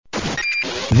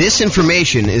This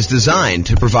information is designed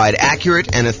to provide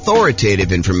accurate and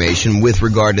authoritative information with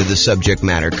regard to the subject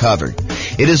matter covered.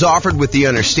 It is offered with the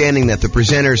understanding that the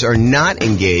presenters are not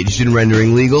engaged in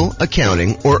rendering legal,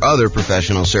 accounting, or other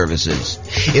professional services.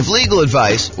 If legal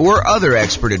advice or other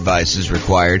expert advice is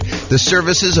required, the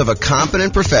services of a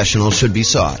competent professional should be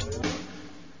sought.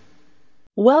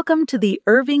 Welcome to the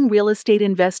Irving Real Estate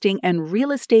Investing and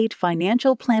Real Estate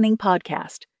Financial Planning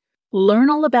Podcast. Learn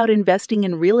all about investing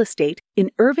in real estate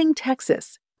in Irving,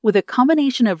 Texas, with a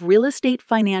combination of real estate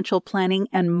financial planning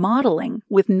and modeling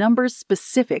with numbers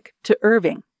specific to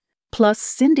Irving, plus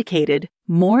syndicated,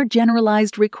 more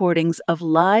generalized recordings of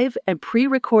live and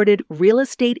pre-recorded real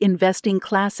estate investing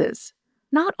classes,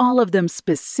 not all of them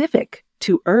specific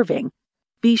to Irving.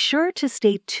 Be sure to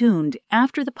stay tuned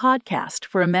after the podcast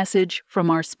for a message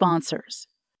from our sponsors.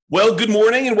 Well, good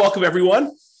morning and welcome,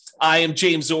 everyone. I am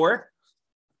James Orr.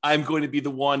 I'm going to be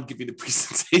the one giving the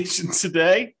presentation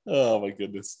today. Oh, my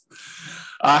goodness.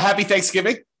 Happy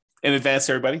Thanksgiving in advance,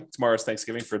 everybody. Tomorrow's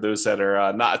Thanksgiving for those that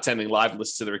are not attending live and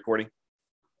listen to the recording.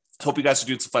 Hope you guys are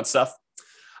doing some fun stuff.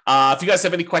 If you guys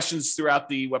have any questions throughout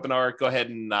the webinar, go ahead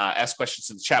and ask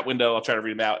questions in the chat window. I'll try to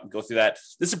read them out and go through that.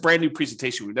 This is a brand new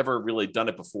presentation. We've never really done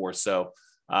it before, so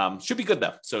should be good,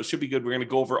 though. So it should be good. We're going to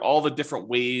go over all the different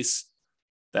ways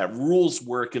that rules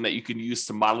work and that you can use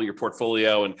to model your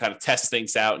portfolio and kind of test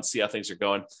things out and see how things are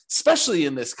going, especially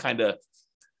in this kind of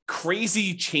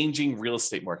crazy changing real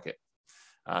estate market.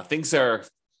 Things are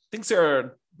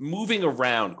moving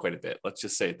around quite a bit. Let's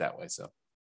just say it that way. So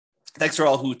thanks for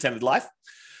all who attended live.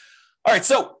 All right,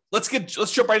 so let's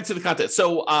jump right into the content.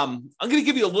 So I'm going to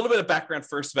give you a little bit of background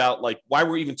first about like why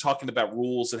we're even talking about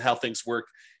rules and how things work.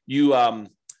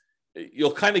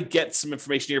 You'll kind of get some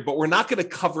information here, but we're not going to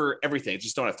cover everything. I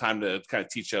just don't have time to kind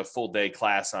of teach a full day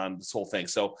class on this whole thing.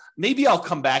 So maybe I'll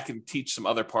come back and teach some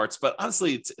other parts, but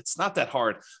honestly, it's not that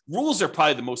hard. Rules are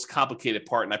probably the most complicated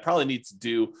part, and I probably need to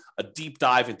do a deep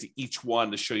dive into each one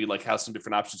to show you like how some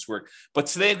different options work. But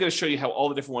today I'm going to show you how all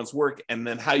the different ones work and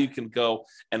then how you can go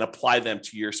and apply them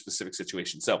to your specific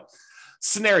situation. So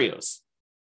scenarios.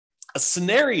 A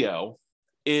scenario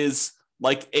is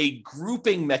like a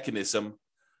grouping mechanism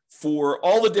for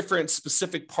all the different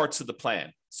specific parts of the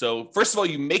plan. So first of all,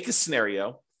 you make a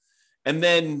scenario. And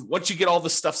then once you get all the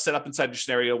stuff set up inside your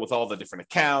scenario with all the different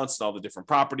accounts and all the different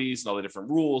properties and all the different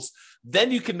rules,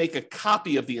 then you can make a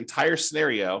copy of the entire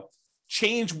scenario,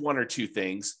 change one or two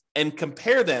things, and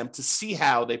compare them to see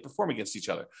how they perform against each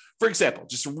other. For example,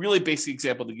 just a really basic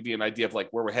example to give you an idea of like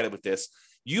where we're headed with this.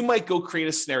 You might go create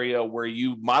a scenario where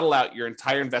you model out your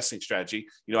entire investing strategy.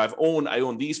 You know, I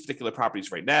own these particular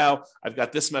properties right now. I've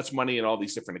got this much money in all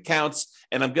these different accounts,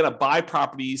 and I'm going to buy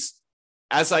properties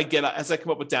as I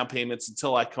come up with down payments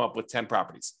until I come up with 10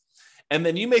 properties. And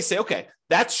then you may say, okay,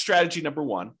 that's strategy number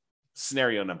one,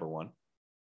 scenario number one.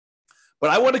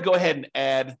 But I want to go ahead and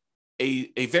add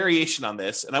a variation on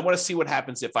this, and I want to see what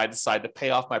happens if I decide to pay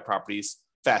off my properties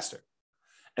faster.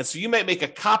 And so you might make a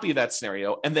copy of that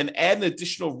scenario and then add an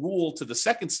additional rule to the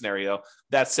second scenario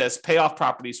that says pay off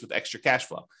properties with extra cash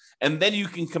flow. And then you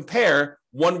can compare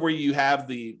one where you have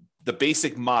the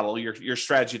basic model, your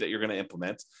strategy that you're going to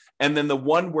implement, and then the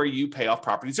one where you pay off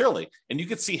properties early. And you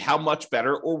can see how much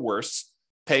better or worse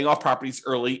paying off properties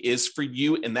early is for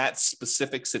you in that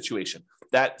specific situation,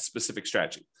 that specific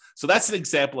strategy. So that's an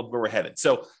example of where we're headed.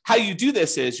 So how you do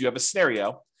this is you have a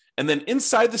scenario, and then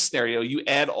inside the scenario, you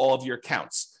add all of your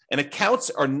accounts. And accounts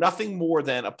are nothing more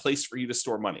than a place for you to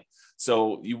store money.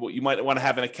 So you might want to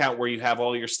have an account where you have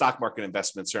all your stock market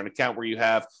investments, or an account where you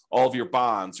have all of your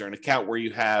bonds, or an account where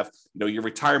you have your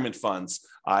retirement funds,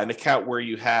 an account where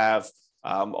you have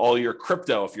all your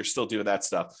crypto, if you're still doing that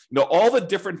stuff. All the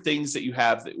different things that you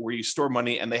have where you store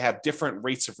money, and they have different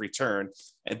rates of return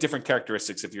and different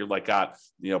characteristics. If you're like got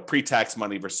pre-tax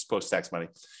money versus post-tax money,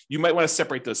 you might want to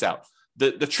separate those out.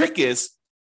 The trick is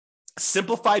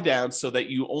simplify down so that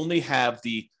you only have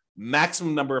the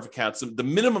maximum number of accounts, the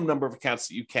minimum number of accounts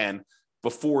that you can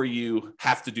before you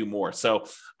have to do more. So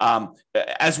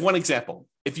as one example,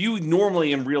 if you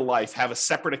normally in real life have a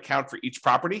separate account for each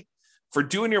property, for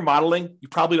doing your modeling, you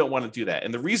probably don't want to do that.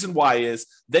 And the reason why is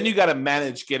then you got to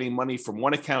manage getting money from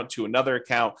one account to another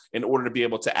account in order to be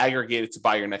able to aggregate it to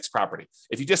buy your next property.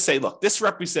 If you just say, look, this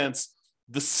represents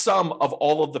the sum of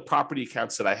all of the property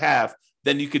accounts that I have,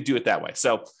 then you could do it that way.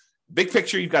 So big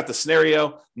picture, you've got the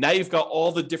scenario. Now you've got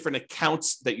all the different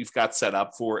accounts that you've got set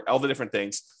up for all the different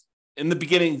things. In the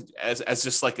beginning, as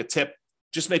just like a tip,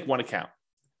 just make one account.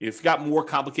 If you've got more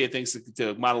complicated things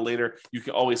to model later, you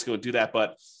can always go do that.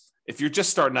 But if you're just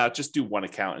starting out, just do one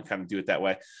account and kind of do it that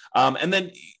way. And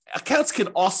then accounts can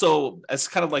also, as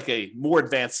kind of like a more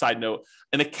advanced side note,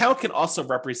 an account can also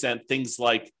represent things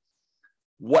like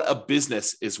what a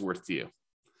business is worth to you.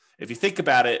 If you think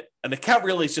about it, an account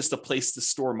really is just a place to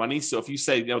store money. So if you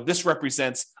say, this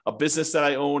represents a business that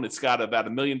I own, it's got about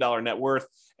 $1 million net worth,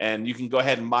 and you can go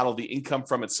ahead and model the income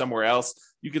from it somewhere else,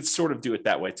 you can sort of do it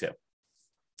that way too.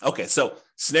 Okay, so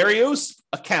scenarios,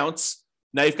 accounts,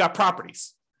 now you've got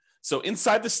properties. So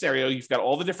inside the scenario, you've got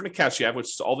all the different accounts you have, which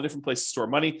is all the different places to store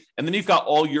money. And then you've got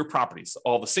all your properties,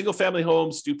 all the single family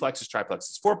homes, duplexes,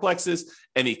 triplexes, fourplexes,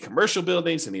 any commercial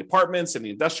buildings, any apartments, any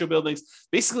industrial buildings,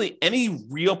 basically any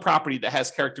real property that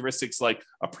has characteristics like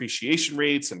appreciation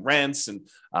rates and rents and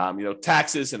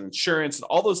taxes and insurance and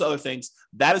all those other things.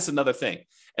 That is another thing.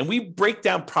 And we break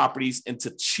down properties into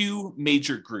two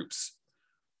major groups.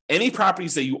 Any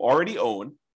properties that you already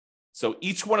own. So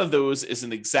each one of those is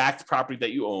an exact property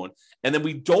that you own. And then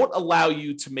we don't allow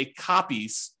you to make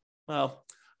copies. Well,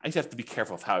 I have to be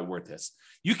careful of how I word this.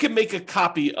 You can make a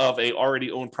copy of a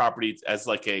already owned property as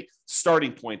like a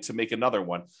starting point to make another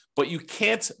one, but you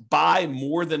can't buy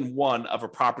more than one of a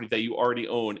property that you already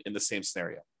own in the same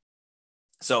scenario.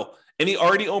 So any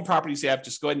already owned properties you have,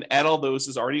 just go ahead and add all those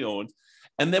as already owned.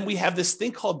 And then we have this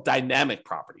thing called dynamic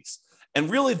properties. And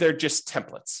really, they're just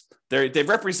templates. They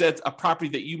represent a property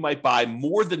that you might buy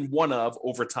more than one of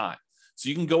over time. So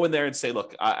you can go in there and say,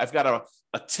 look, I've got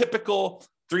a typical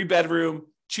 3-bedroom,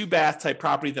 2-bath type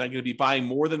property that I'm going to be buying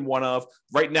more than one of.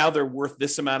 Right now, they're worth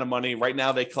this amount of money. Right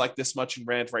now, they collect this much in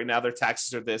rent. Right now, their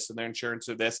taxes are this and their insurance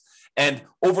are this. And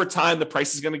over time, the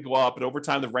price is going to go up. And over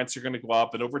time, the rents are going to go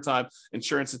up. And over time,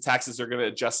 insurance and taxes are going to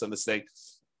adjust on this thing.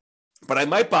 But I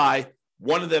might buy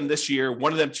one of them this year,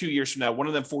 one of them 2 years from now, one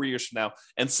of them 4 years from now.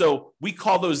 And so we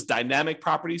call those dynamic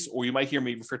properties, or you might hear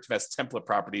me refer to them as template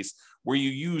properties, where you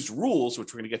use rules,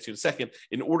 which we're going to get to in a second,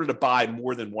 in order to buy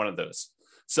more than one of those.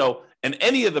 So, and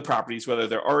any of the properties, whether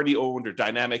they're already owned or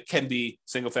dynamic, can be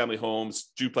single family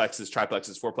homes, duplexes,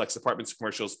 triplexes, fourplexes, apartments,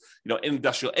 commercials,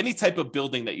 industrial, any type of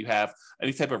building that you have,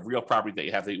 any type of real property that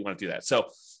you have that you want to do that. So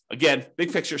again,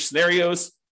 big picture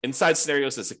scenarios, inside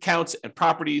scenarios as accounts and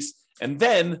properties. And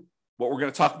then what we're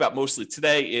going to talk about mostly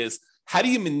today is how do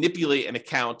you manipulate an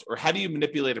account or how do you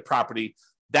manipulate a property?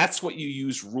 That's what you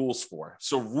use rules for.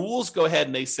 So rules go ahead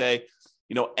and they say,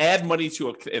 add money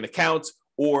to an account,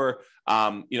 or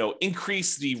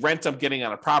increase the rent I'm getting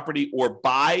on a property, or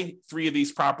buy 3 of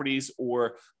these properties,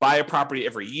 or buy a property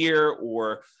every year,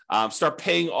 or start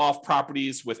paying off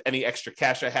properties with any extra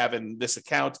cash I have in this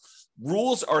account.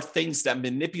 Rules are things that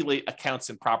manipulate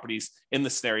accounts and properties in the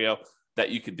scenario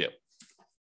that you could do.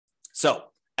 So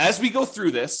as we go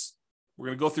through this, we're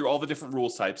going to go through all the different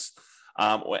rules types.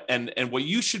 And what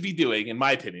you should be doing, in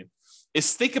my opinion,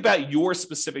 is think about your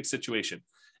specific situation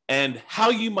and how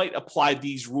you might apply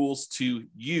these rules to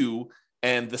you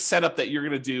and the setup that you're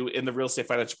going to do in the Real Estate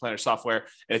Financial Planner software.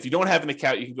 And if you don't have an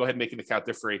account, you can go ahead and make an account.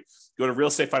 They're free. Go to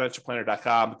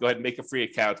realestatefinancialplanner.com, go ahead and make a free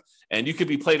account. And you could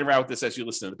be playing around with this as you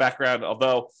listen in the background,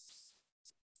 although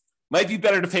might be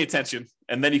better to pay attention,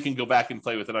 and then you can go back and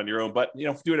play with it on your own. But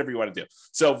do whatever you want to do.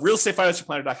 So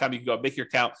realestatefinancialplanner.com, you can go and make your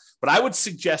account. But I would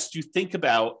suggest you think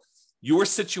about your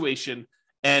situation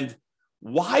and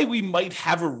why we might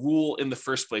have a rule in the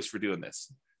first place for doing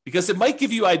this, because it might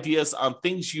give you ideas on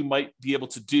things you might be able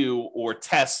to do or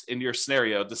test in your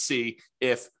scenario to see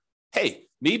if, hey,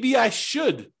 maybe I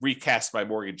should recast my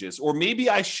mortgages, or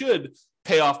maybe I should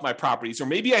pay off my properties, or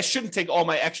maybe I shouldn't take all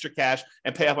my extra cash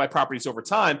and pay off my properties over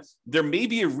time. There may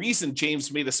be a reason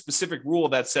James made a specific rule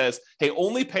that says, hey,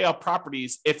 only pay off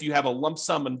properties if you have a lump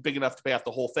sum and big enough to pay off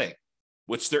the whole thing,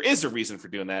 which there is a reason for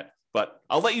doing that. But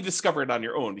I'll let you discover it on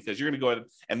your own, because you're going to go ahead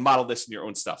and model this in your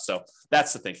own stuff. So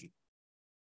that's the thinking.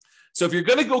 So if you're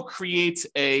going to go create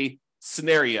a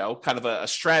scenario, kind of a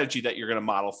strategy that you're going to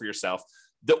model for yourself,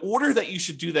 the order that you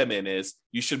should do them in is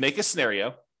you should make a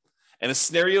scenario. And a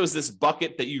scenario is this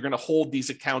bucket that you're going to hold these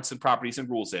accounts and properties and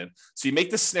rules in. So you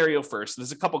make the scenario first.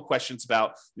 There's a couple of questions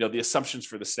about the assumptions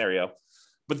for the scenario.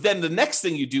 But then the next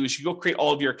thing you do is you go create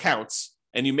all of your accounts,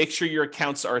 and you make sure your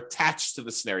accounts are attached to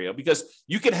the scenario, because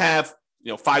you can have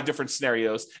 5 different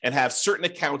scenarios and have certain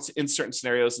accounts in certain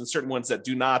scenarios and certain ones that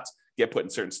do not get put in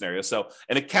certain scenarios. So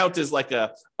an account is like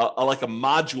a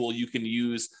module you can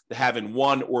use to have in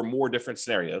one or more different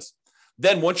scenarios.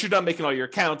 Then once you're done making all your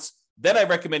accounts, then I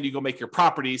recommend you go make your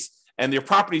properties, and your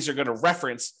properties are going to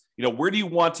reference, where do you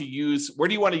want to use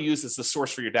as the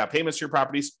source for your down payments for your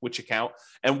properties, which account,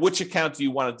 and which account do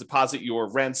you want to deposit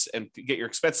your rents and get your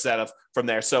expenses out of from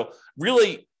there. So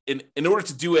really, in order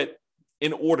to do it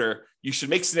in order. You should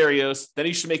make scenarios, then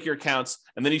you should make your accounts,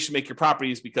 and then you should make your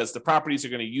properties, because the properties are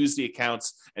going to use the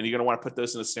accounts and you're going to want to put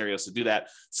those in the scenarios to do that.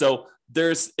 So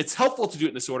it's helpful to do it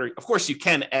in this order. Of course, you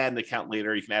can add an account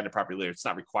later. You can add a property later. It's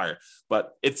not required,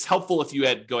 but it's helpful if you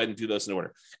go ahead and do those in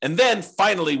order. And then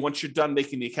finally, once you're done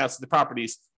making the accounts of the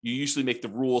properties, you usually make the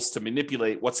rules to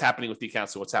manipulate what's happening with the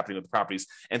accounts and what's happening with the properties.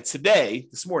 And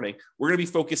this morning, we're going to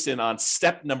be focused in on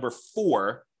step number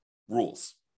 4,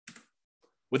 rules.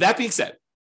 With that being said,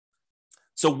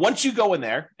 so once you go in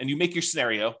there and you make your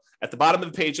scenario, at the bottom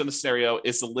of the page on the scenario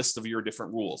is the list of your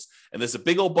different rules. And there's a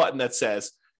big old button that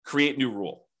says create new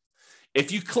rule.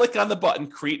 If you click on the button,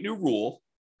 create new rule,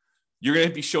 you're going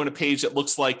to be shown a page that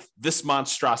looks like this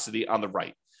monstrosity on the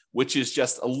right, which is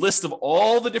just a list of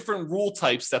all the different rule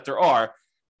types that there are.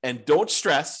 And don't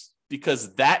stress,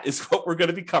 because that is what we're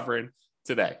going to be covering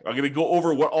today. I'm going to go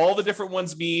over what all the different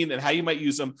ones mean and how you might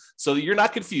use them so that you're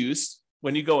not confused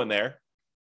when you go in there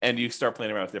and you start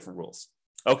playing around with different rules.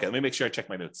 Okay, let me make sure I check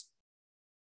my notes.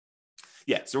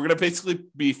 Yeah, so we're going to basically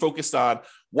be focused on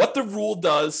what the rule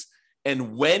does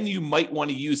and when you might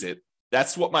want to use it.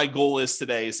 That's what my goal is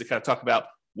today, is to kind of talk about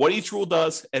what each rule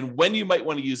does and when you might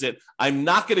want to use it. I'm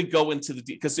not going to go into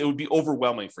because it would be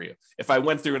overwhelming for you. If I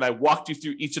went through and I walked you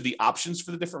through each of the options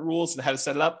for the different rules and how to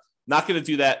set it up, not going to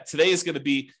do that. Today is going to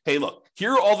be, hey, look,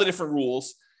 here are all the different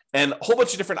rules and a whole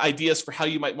bunch of different ideas for how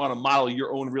you might want to model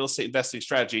your own real estate investing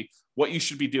strategy, what you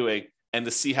should be doing, and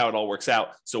to see how it all works out.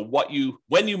 So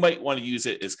when you might want to use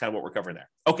it is kind of what we're covering there.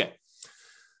 Okay.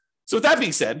 So with that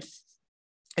being said,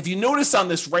 if you notice on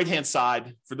this right-hand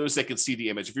side, for those that can see the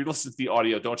image, if you're listening to the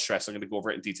audio, don't stress, I'm going to go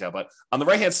over it in detail. But on the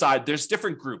right-hand side, there's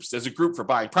different groups. There's a group for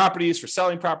buying properties, for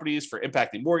selling properties, for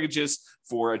impacting mortgages,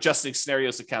 for adjusting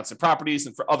scenarios, accounts, and properties,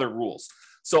 and for other rules.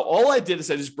 So all I did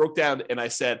is I just broke down and I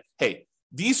said, hey,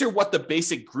 these are what the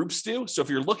basic groups do. So if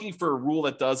you're looking for a rule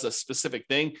that does a specific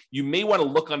thing, you may want to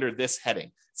look under this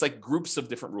heading. It's like groups of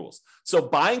different rules. So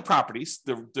buying properties,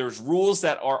 there's rules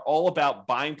that are all about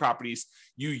buying properties.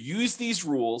 You use these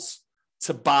rules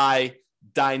to buy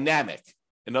dynamic.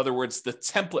 In other words, the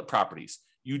template properties.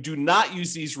 You do not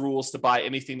use these rules to buy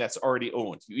anything that's already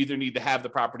owned. You either need to have the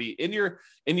property in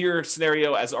your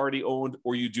scenario as already owned,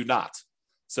 or you do not.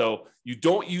 So you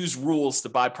don't use rules to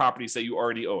buy properties that you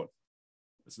already own.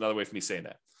 That's another way for me saying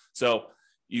that. So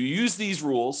you use these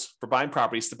rules for buying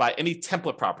properties to buy any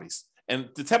template properties. And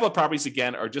the template properties,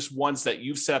 again, are just ones that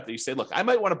you've set up that you say, look, I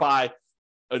might want to buy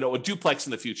a duplex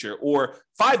in the future, or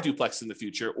 5 duplex in the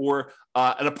future, or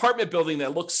an apartment building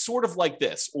that looks sort of like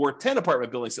this, or 10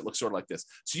 apartment buildings that look sort of like this.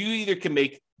 So you either can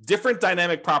make different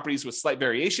dynamic properties with slight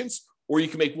variations, or you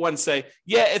can make one say,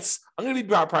 yeah, I'm going to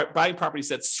be buying properties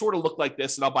that sort of look like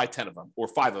this, and I'll buy 10 of them, or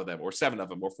 5 of them, or 7 of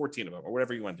them, or 14 of them, or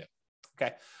whatever you want to do.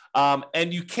 Okay.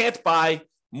 And you can't buy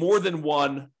more than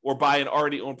one or buy an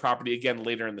already owned property again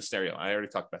later in the scenario. I already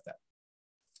talked about that.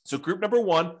 So group number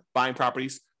 1, buying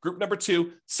properties. Group number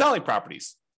 2, selling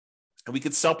properties. And we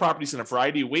could sell properties in a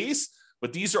variety of ways,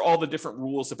 but these are all the different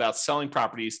rules about selling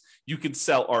properties. You can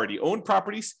sell already owned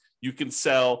properties. You can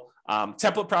sell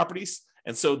template properties.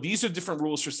 And so these are different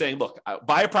rules for saying, look,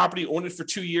 buy a property, own it for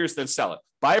 2 years, then sell it.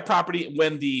 Buy a property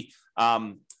when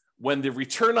the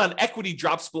return on equity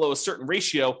drops below a certain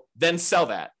ratio, then sell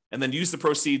that, and then use the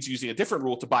proceeds using a different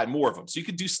rule to buy more of them. So you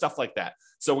could do stuff like that.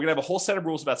 So we're going to have a whole set of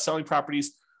rules about selling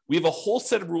properties. We have a whole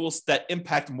set of rules that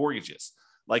impact mortgages,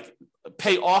 like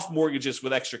pay off mortgages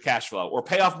with extra cash flow, or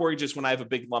pay off mortgages when I have a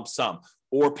big lump sum,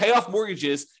 or pay off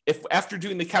mortgages if after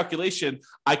doing the calculation,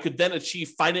 I could then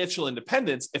achieve financial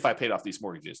independence if I paid off these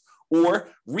mortgages, or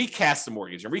recast a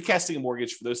mortgage. And recasting a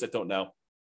mortgage, for those that don't know,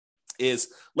 is,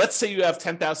 let's say you have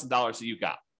 $10,000 that you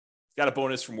got a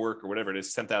bonus from work or whatever it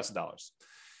is, $10,000.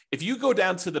 If you go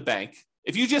down to the bank,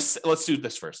 let's do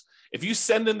this first. If you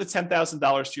send in the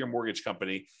 $10,000 to your mortgage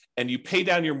company and you pay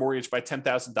down your mortgage by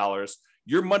 $10,000,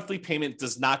 your monthly payment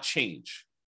does not change.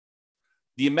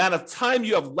 The amount of time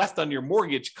you have left on your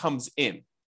mortgage comes in.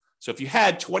 So if you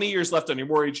had 20 years left on your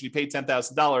mortgage and you paid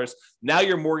 $10,000, now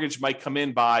your mortgage might come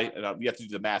in by, you have to do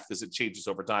the math because it changes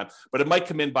over time, but it might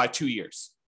come in by 2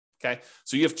 years. Okay.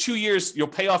 So you have 2 years, you'll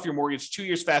pay off your mortgage 2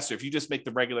 years faster if you just make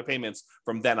the regular payments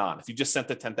from then on, if you just sent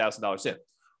the $10,000 in.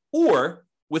 Or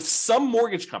with some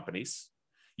mortgage companies,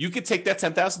 you could take that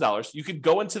 $10,000, you could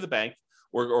go into the bank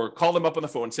or call them up on the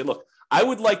phone and say, look, I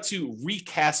would like to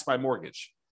recast my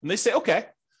mortgage. And they say, okay,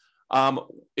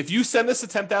 if you send us the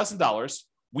 $10,000,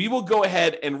 we will go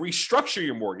ahead and restructure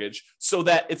your mortgage so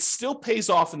that it still pays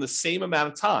off in the same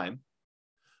amount of time,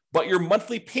 but your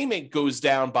monthly payment goes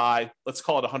down by, let's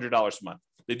call it $100 a month.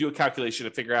 They do a calculation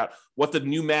to figure out what the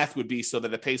new math would be so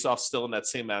that it pays off still in that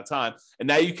same amount of time. And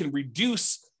now you can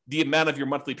reduce the amount of your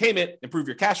monthly payment, improve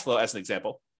your cash flow, as an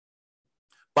example,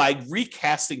 by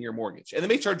recasting your mortgage. And they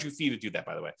may charge you a fee to do that,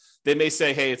 by the way. They may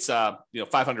say, hey, it's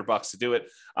 $500 to do it,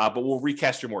 but we'll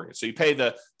recast your mortgage. So you pay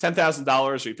the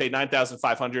 $10,000 or you pay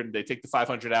 $9,500 and they take the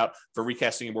 $500 out for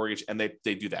recasting your mortgage, and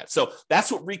they do that. So that's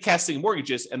what recasting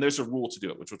mortgage is, and there's a rule to do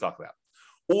it, which we'll talk about.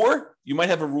 Or you might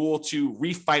have a rule to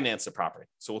refinance a property.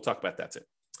 So we'll talk about that too.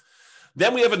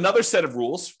 Then we have another set of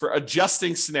rules for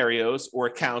adjusting scenarios or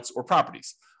accounts or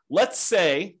properties. Let's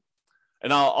say,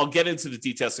 and I'll get into the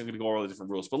details, so I'm going to go over all the different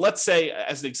rules. But let's say,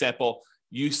 as an example,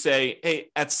 you say,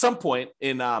 hey, at some point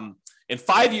in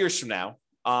 5 years from now,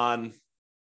 on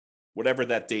whatever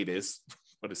that date is,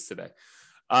 what is today?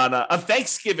 On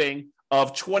Thanksgiving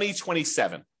of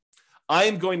 2027, I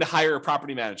am going to hire a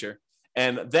property manager,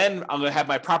 and then I'm going to have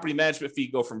my property management fee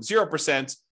go from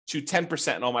 0% to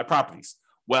 10% in all my properties.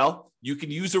 Well, you can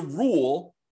use a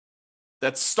rule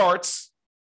that starts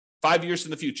 5 years in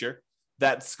the future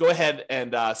that's go ahead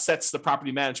and sets the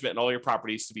property management in all your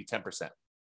properties to be 10%.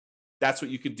 That's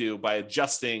what you could do by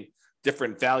adjusting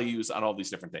different values on all these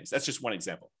different things. That's just one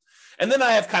example. And then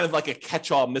I have kind of like a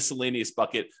catch-all miscellaneous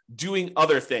bucket, doing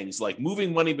other things like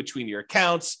moving money between your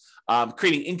accounts,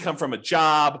 creating income from a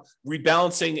job,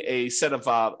 rebalancing a set of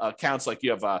accounts, like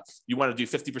you want to do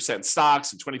 50% in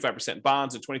stocks and 25% in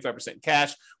bonds and 25% in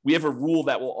cash. We have a rule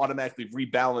that will automatically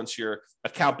rebalance your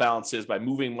account balances by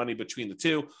moving money between the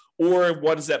two. Or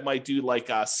what does that might do,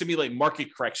 like simulate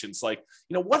market corrections? Like,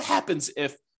 what happens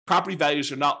if property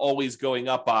values are not always going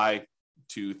up by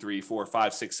 2, 3, 4,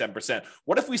 5, 6, 7%?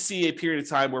 What if we see a period of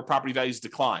time where property values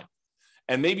decline?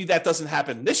 And maybe that doesn't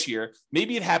happen this year.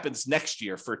 Maybe it happens next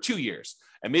year for 2 years.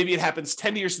 And maybe it happens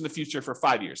 10 years in the future for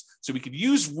 5 years. So we could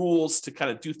use rules to kind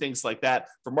of do things like that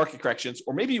for market corrections.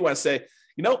 Or maybe you want to say,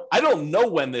 I don't know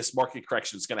when this market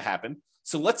correction is going to happen,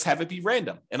 so let's have it be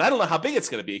random. And I don't know how big it's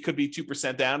going to be. It could be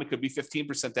 2% down. It could be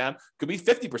 15% down. It could be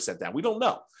 50% down. We don't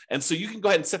know. And so you can go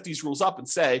ahead and set these rules up and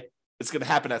say it's going to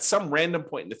happen at some random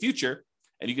point in the future.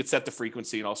 And you could set the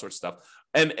frequency and all sorts of stuff.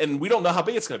 And we don't know how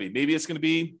big it's going to be. Maybe it's going to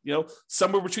be,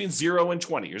 somewhere between 0 and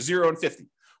 20 or 0 and 50,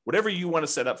 whatever you want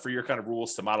to set up for your kind of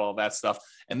rules to model all that stuff.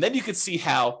 And then you can see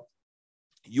how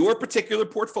your particular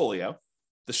portfolio,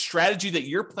 the strategy that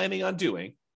you're planning on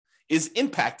doing, is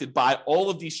impacted by all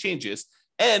of these changes.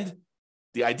 And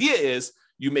the idea is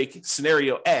you make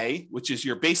scenario A, which is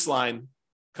your baseline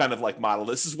kind of like model.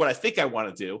 This is what I think I want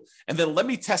to do. And then let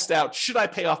me test out, should I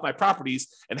pay off my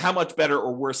properties and how much better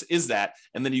or worse is that?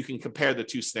 And then you can compare the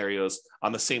two scenarios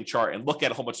on the same chart and look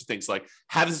at a whole bunch of things like,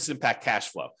 how does this impact cash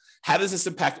flow? How does this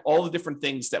impact all the different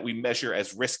things that we measure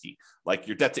as risky, like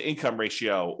your debt to income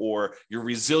ratio or your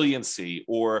resiliency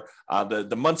or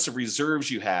the months of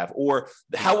reserves you have, or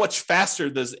how much faster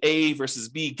does A versus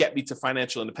B get me to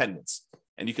financial independence?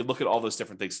 And you can look at all those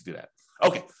different things to do that.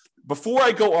 Okay. Before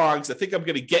I go on, because I think I'm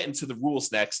going to get into the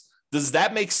rules next, does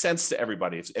that make sense to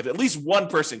everybody? If at least one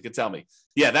person can tell me,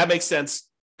 yeah, that makes sense.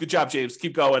 Good job, James.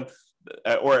 Keep going.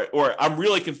 Or I'm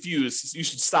really confused. You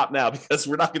should stop now because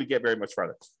we're not going to get very much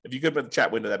further. If you could put the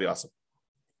chat window, that'd be awesome.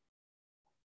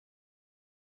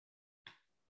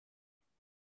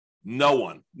 No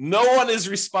one is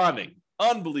responding.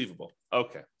 Unbelievable.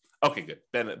 Okay, good.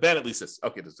 Ben at least is.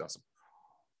 Okay, this is awesome.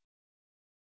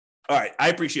 All right. I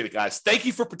appreciate it, guys. Thank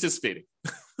you for participating.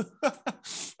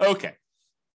 Okay.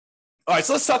 All right.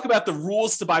 So let's talk about the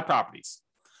rules to buy properties.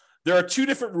 There are two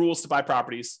different rules to buy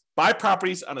properties. Buy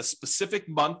properties on a specific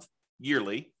month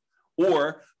yearly,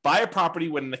 or buy a property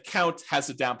when an account has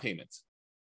a down payment.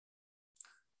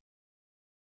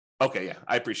 Okay. Yeah.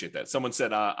 I appreciate that. Someone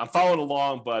said, I'm following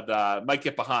along, but might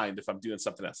get behind if I'm doing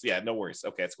something else. Yeah. No worries.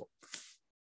 Okay. That's cool.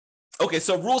 Okay,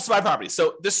 so rules to buy properties.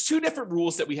 So there's two different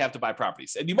rules that we have to buy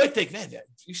properties. And you might think, man,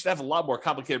 you should have a lot more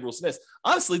complicated rules than this.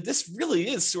 Honestly, this really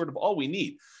is sort of all we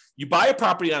need. You buy a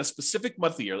property on a specific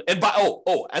monthly year. And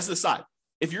as an aside,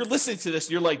 if you're listening to this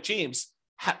and you're like, James,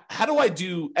 how do I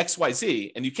do X, Y,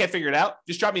 Z? And you can't figure it out,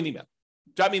 just drop me an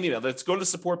email. Let's go to the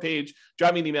support page,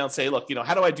 drop me an email and say, look,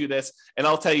 how do I do this? And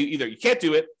I'll tell you either you can't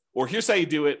do it, or here's how you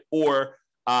do it, or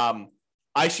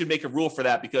I should make a rule for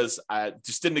that because it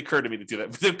just didn't occur to me to do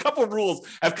that. But a couple of rules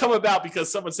have come about because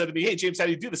someone said to me, hey, James, how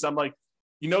do you do this? I'm like,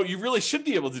 you really should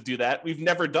be able to do that. We've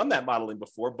never done that modeling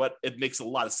before, but it makes a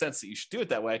lot of sense that you should do it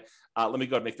that way. Let me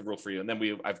go and make the rule for you. And then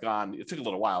it took a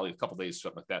little while, a couple of days,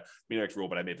 something like that. We didn't make the rule,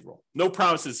 but I made the rule. No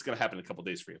promises it's going to happen in a couple of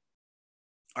days for you.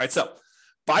 All right, so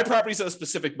buy properties on a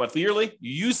specific monthly yearly.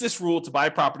 You use this rule to buy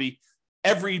a property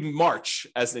every March,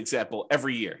 as an example,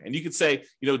 every year. And you could say,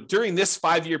 during this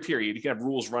 5-year period, you can have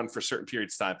rules run for certain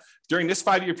periods of time. During this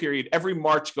 5-year period, every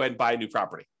March, go ahead and buy a new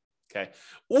property. Okay.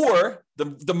 Or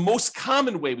the most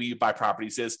common way we buy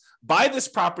properties is buy this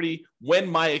property when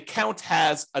my account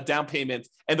has a down payment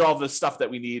and all the stuff that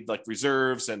we need, like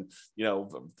reserves and,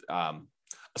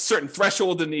 a certain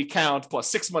threshold in the account, plus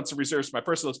 6 months of reserves for my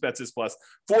personal expenses, plus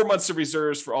 4 months of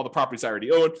reserves for all the properties I already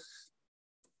own,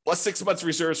 plus 6 months of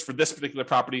reserves for this particular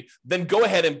property. Then go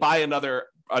ahead and buy another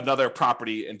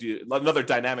property and do another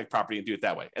dynamic property and do it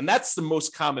that way. And that's the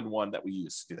most common one that we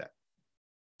use to do that.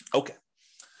 Okay.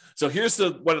 So here's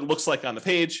what it looks like on the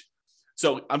page.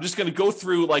 So I'm just going to go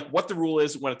through like what the rule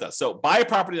is when it does. So buy a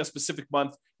property in a specific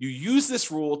month. You use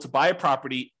this rule to buy a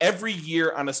property every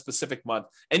year on a specific month,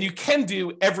 and you can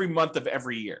do every month of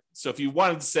every year. So if you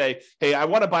wanted to say, hey, I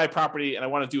want to buy a property and I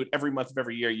want to do it every month of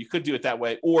every year, you could do it that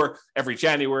way, or every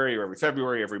January or every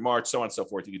February, every March, so on and so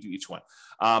forth. You could do each one.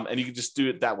 And you can just do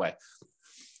it that way.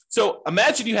 So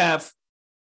imagine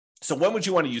so when would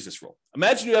you want to use this rule?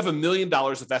 Imagine you have $1 million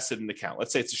invested in an account.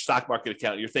 Let's say it's a stock market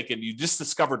account. You're thinking you just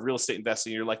discovered real estate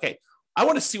investing. You're like, hey, I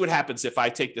want to see what happens if I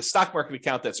take the stock market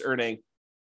account that's earning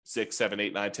 6, 7,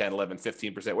 8, 9, 10, 11,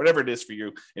 15%, whatever it is for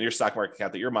you in your stock market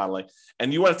account that you're modeling.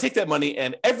 And you want to take that money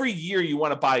and every year you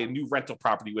want to buy a new rental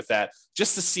property with that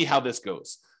just to see how this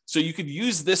goes. So you could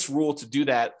use this rule to do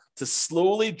that, to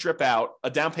slowly drip out a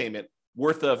down payment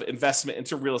worth of investment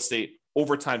into real estate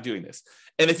over time doing this.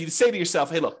 And if you say to yourself,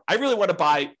 hey, look, I really want to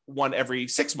buy one every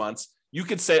 6 months, you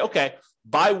could say, okay,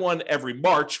 buy one every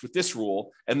March with this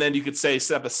rule. And then you could say,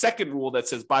 set up a second rule that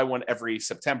says buy one every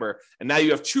September. And now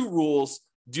you have 2 rules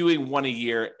doing one a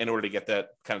year in order to get that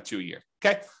kind of 2 a year.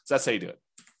 Okay. So that's how you do it.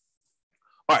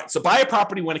 All right. So buy a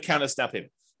property when it counts as down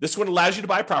payment. This one allows you to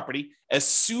buy a property as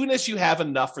soon as you have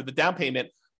enough for the down payment,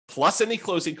 plus any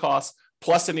closing costs,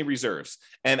 plus any reserves.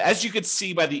 And as you can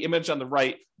see by the image on the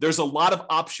right, there's a lot of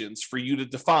options for you to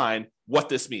define what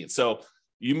this means. So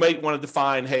you might want to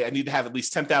define, hey, I need to have at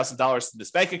least $10,000 in this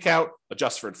bank account,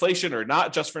 adjust for inflation or not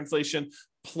adjust for inflation,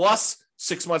 plus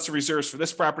 6 months of reserves for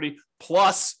this property,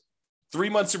 plus 3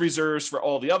 months of reserves for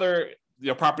all the other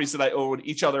properties that I own,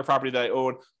 each other property that I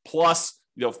own, plus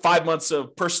 5 months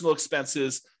of personal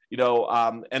expenses,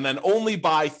 and then only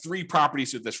buy 3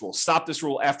 properties with this rule. Stop this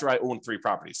rule after I own 3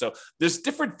 properties. So there's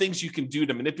different things you can do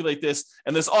to manipulate this.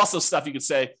 And there's also stuff you could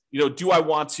say, do I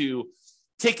want to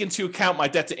take into account my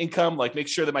debt to income, like make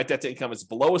sure that my debt to income is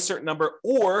below a certain number,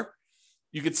 or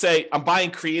you could say, I'm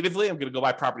buying creatively. I'm going to go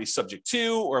buy properties subject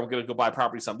to, or I'm going to go buy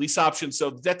properties on lease options.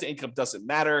 So the debt to income doesn't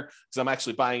matter because I'm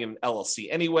actually buying an LLC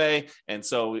anyway. And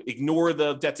so ignore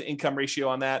the debt to income ratio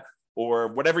on that, or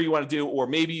whatever you want to do. Or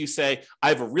maybe you say, I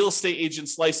have a real estate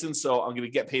agent's license, so I'm going to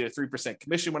get paid a 3%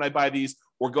 commission when I buy these,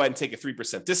 or go ahead and take a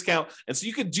 3% discount. And so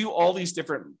you could do all these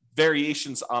different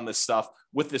variations on this stuff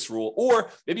with this rule. Or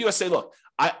maybe you say, look,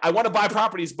 I want to buy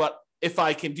properties, but if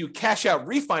I can do cash out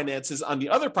refinances on the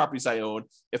other properties I own,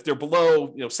 if they're below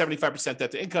 75%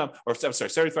 debt to income, or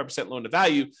 75% loan to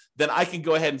value, then I can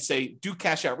go ahead and say, do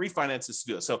cash out refinances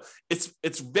to do it. So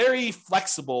it's very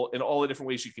flexible in all the different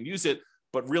ways you can use it,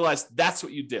 but realize that's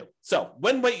what you do. So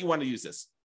when might you want to use this?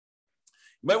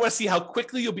 You might want to see how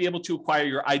quickly you'll be able to acquire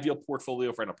your ideal portfolio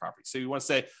of rental property. So you want to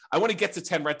say, I want to get to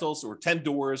 10 rentals or 10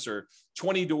 doors or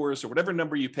 20 doors or whatever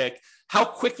number you pick. How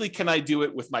quickly can I do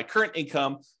it with my current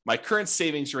income, my current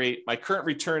savings rate, my current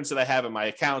returns that I have in my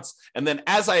accounts? And then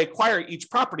as I acquire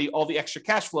each property, all the extra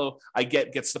cash flow I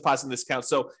get gets deposited in this account.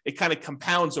 So it kind of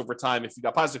compounds over time if you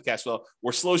got positive cash flow,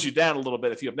 or slows you down a little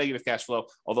bit if you have negative cash flow,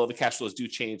 although the cash flows do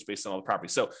change based on all the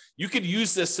properties. So you could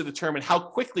use this to determine how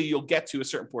quickly you'll get to a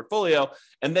certain portfolio.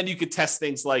 And then you could test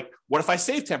things like, what if I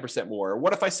save 10% more? Or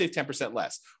what if I save 10%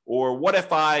 less? Or what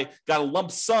if I got a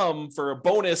lump sum for a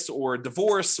bonus or a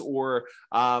divorce or,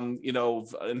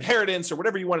 inheritance or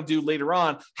whatever you want to do later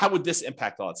on? How would this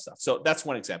impact all that stuff? So that's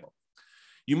one example.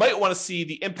 You might want to see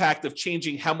the impact of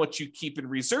changing how much you keep in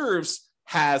reserves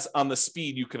has on the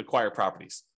speed you can acquire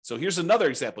properties. So here's another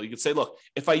example. You could say, look,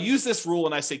 if I use this rule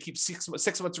and I say keep six months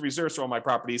of reserves for all my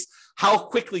properties, how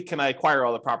quickly can I acquire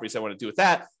all the properties I want to do with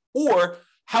that? Or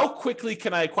how quickly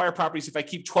can I acquire properties if I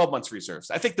keep 12 months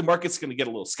reserves? I think the market's going to get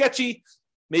a little sketchy.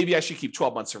 Maybe I should keep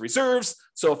 12 months of reserves.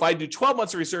 So if I do 12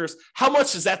 months of reserves, how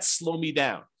much does that slow me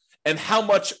down? And how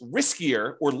much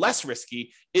riskier or less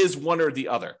risky is one or the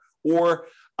other? Or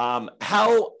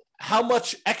how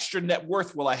much extra net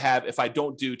worth will I have if I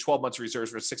don't do 12 months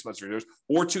reserves versus 6 months reserves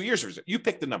or 2 years reserves? You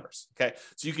pick the numbers, okay?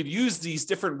 So you could use these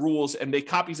different rules and make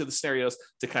copies of the scenarios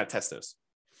to kind of test those.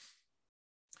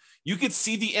 You could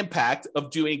see the impact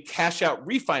of doing cash out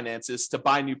refinances to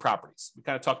buy new properties. We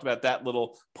kind of talked about that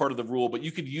little part of the rule, but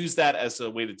you could use that as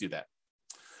a way to do that.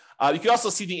 You can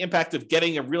also see the impact of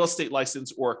getting a real estate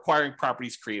license or acquiring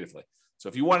properties creatively. So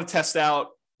if you want to test out,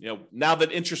 now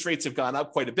that interest rates have gone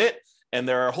up quite a bit and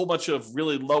there are a whole bunch of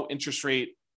really low interest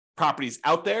rate properties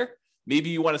out there, maybe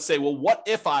you want to say, well, what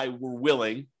if I were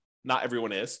willing, not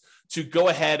everyone is, to go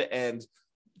ahead and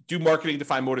do marketing to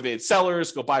find motivated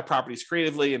sellers, go buy properties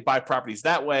creatively and buy properties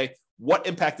that way? What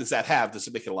impact does that have? Does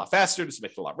it make it a lot faster? Does it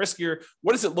make it a lot riskier?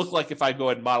 What does it look like if I go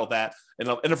ahead and model that in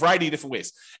a variety of different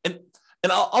ways? And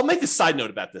I'll make a side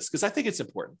note about this because I think it's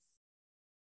important.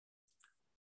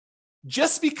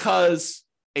 Just because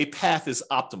a path is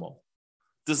optimal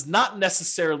does not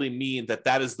necessarily mean that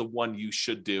that is the one you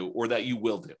should do or that you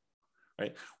will do,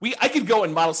 right? I could go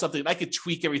and model something and I could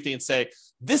tweak everything and say,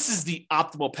 this is the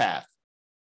optimal path,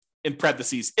 in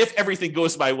parentheses, if everything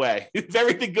goes my way, if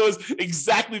everything goes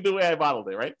exactly the way I modeled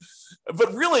it, right?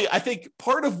 But really, I think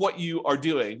part of what you are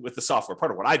doing with the software, part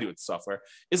of what I do with the software,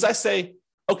 is I say,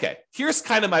 okay, here's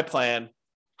kind of my plan.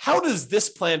 How does this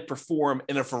plan perform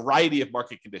in a variety of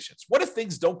market conditions? What if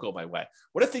things don't go my way?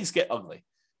 What if things get ugly?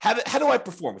 How do I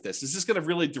perform with this? Is this going to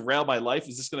really derail my life?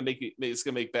 Is this going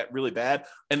to make that really bad?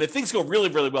 And if things go really,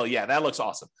 really well, yeah, that looks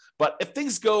awesome. But if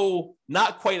things go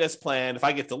not quite as planned, if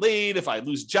I get delayed, if I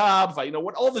lose a job, if I,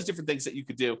 what all those different things that you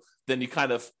could do, then you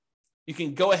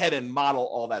can go ahead and model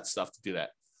all that stuff to do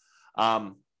that.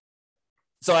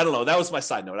 So I don't know. That was my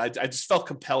side note. I just felt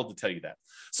compelled to tell you that.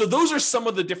 So those are some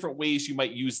of the different ways you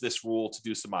might use this rule to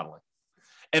do some modeling.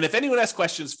 And if anyone has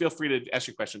questions, feel free to ask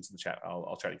your questions in the chat.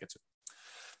 I'll try to get to it.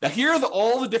 Now, here are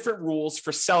all the different rules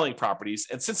for selling properties.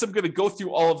 And since I'm going to go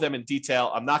through all of them in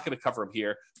detail, I'm not going to cover them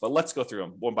here, but let's go through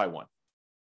them one by one.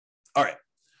 All right.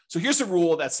 So here's a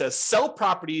rule that says sell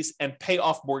properties and pay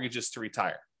off mortgages to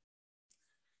retire.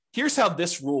 Here's how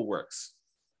this rule works.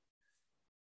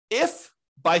 If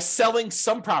by selling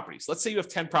some properties, let's say you have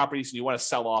 10 properties and you want to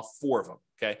sell off 4 of them,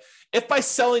 okay? If by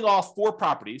selling off 4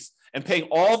 properties and paying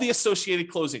all the associated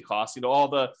closing costs, all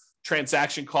the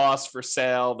transaction costs for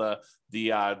sale,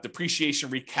 the depreciation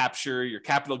recapture, your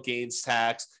capital gains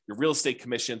tax, your real estate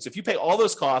commissions. If you pay all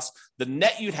those costs, the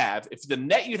net you'd have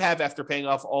after paying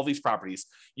off all these properties,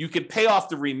 you could pay off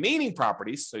the remaining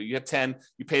properties. So you have 10,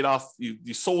 you paid off,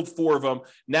 you sold 4 of them.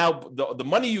 Now the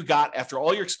money you got after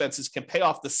all your expenses can pay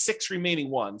off the 6 remaining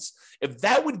ones. If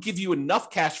that would give you enough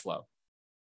cash flow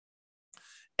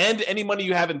and any money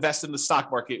you have invested in the stock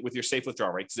market with your safe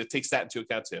withdrawal rate, because it takes that into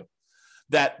account too,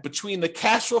 that between the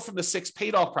cash flow from the 6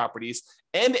 paid off properties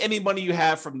and any money you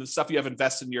have from the stuff you have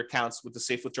invested in your accounts with the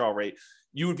safe withdrawal rate,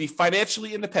 you would be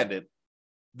financially independent.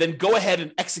 Then go ahead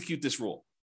and execute this rule.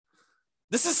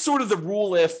 This is sort of the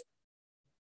rule if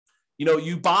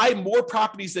you buy more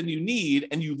properties than you need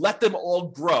and you let them all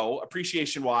grow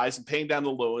appreciation wise and paying down the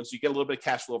loans, you get a little bit of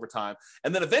cash flow over time.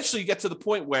 And then eventually you get to the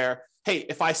point where, hey,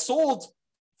 if I sold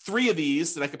 3 of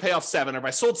these, then I could pay off 7. Or if I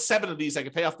sold 7 of these, I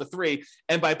could pay off the 3.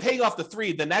 And by paying off the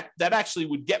 3, then that actually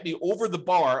would get me over the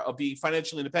bar of being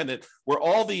financially independent, where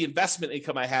all the investment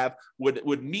income I have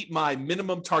would meet my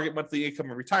minimum target monthly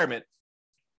income in retirement.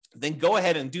 Then go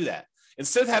ahead and do that.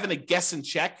 Instead of having to guess and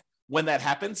check when that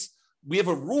happens, we have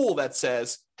a rule that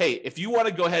says, hey, if you want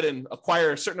to go ahead and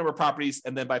acquire a certain number of properties,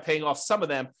 and then by paying off some of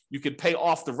them, you could pay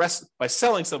off the rest. By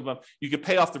selling some of them, you could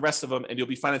pay off the rest of them and you'll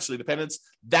be financially independent.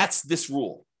 That's this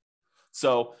rule.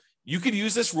 So you could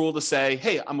use this rule to say,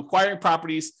 hey, I'm acquiring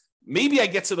properties. Maybe I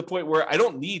get to the point where I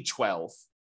don't need 12,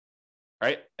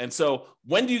 right? And so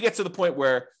when do you get to the point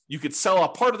where you could sell a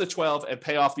part of the 12 and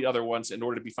pay off the other ones in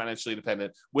order to be financially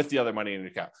independent with the other money in your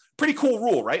account? Pretty cool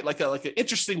rule, right? Like an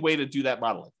interesting way to do that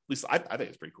modeling. At least I think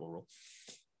it's a pretty cool rule.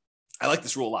 I like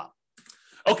this rule a lot.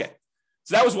 Okay,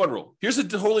 so that was one rule. Here's a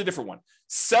totally different one.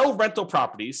 Sell rental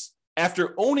properties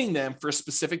after owning them for a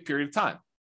specific period of time.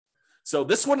 So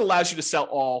this one allows you to sell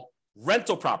all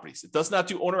rental properties. It does not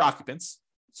do owner occupants.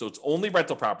 So it's only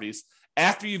rental properties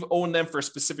after you've owned them for a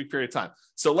specific period of time.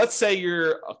 So let's say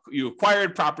you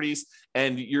acquired properties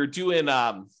and you're doing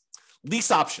lease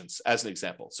options as an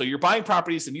example. So you're buying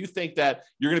properties and you think that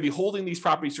you're going to be holding these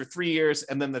properties for 3 years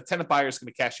and then the tenant buyer is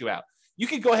going to cash you out. You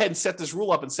can go ahead and set this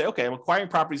rule up and say, okay, I'm acquiring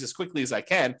properties as quickly as I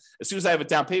can. As soon as I have a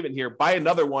down payment here, buy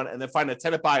another one and then find a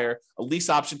tenant buyer, a lease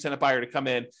option tenant buyer to come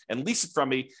in and lease it from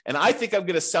me. And I think I'm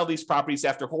going to sell these properties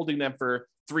after holding them for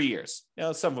 3 years.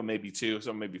 Some of them may be 2,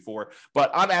 some may be 4,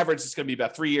 but on average, it's going to be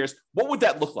about 3 years. What would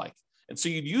that look like? And so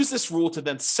you'd use this rule to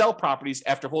then sell properties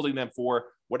after holding them for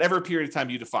whatever period of time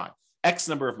you define, X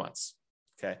number of months.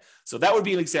 Okay. So that would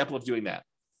be an example of doing that.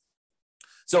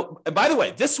 So, and by the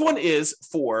way, this one is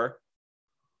for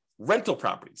rental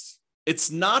properties.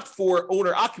 It's not for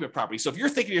owner occupant properties. So if you're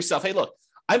thinking to yourself, hey, look,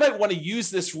 I might want to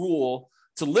use this rule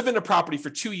to live in a property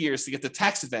for 2 years to get the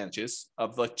tax advantages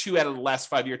of like 2 out of the last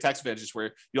 5-year tax advantages where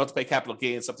you don't have to pay capital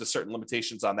gains up to certain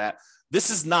limitations on that. This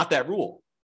is not that rule.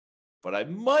 but I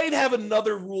might have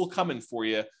another rule coming for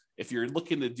you if you're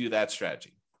looking to do that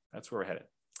strategy. That's where we're headed.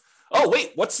 Oh,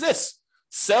 wait, what's this?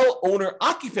 Sell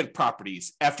owner-occupant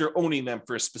properties after owning them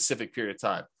for a specific period of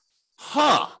time.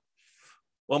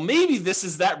 Well, maybe this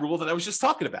is that rule that I was just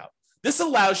talking about. This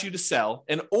allows you to sell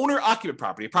an owner-occupant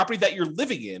property, a property that you're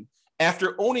living in,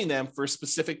 after owning them for a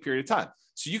specific period of time.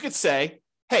 So you could say,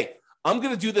 hey, I'm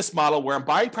going to do this model where I'm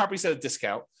buying properties at a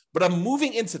discount, but I'm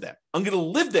moving into them. I'm going to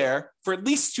live there for at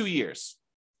least 2 years.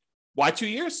 Why 2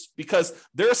 years? Because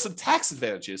there are some tax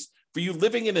advantages for you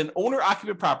living in an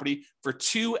owner-occupant property for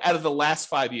 2 out of the last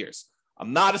 5 years.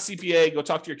 I'm not a CPA. Go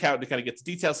talk to your accountant to kind of get the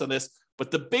details on this. But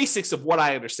the basics of what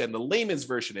I understand, the layman's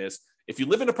version is, if you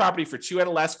live in a property for 2 out of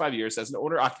the last 5 years as an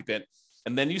owner-occupant,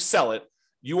 and then you sell it,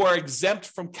 you are exempt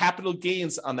from capital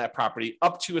gains on that property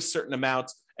up to a certain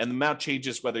amount, and the amount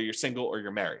changes whether you're single or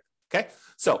you're married. Okay,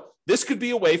 so this could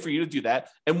be a way for you to do that.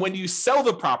 And when you sell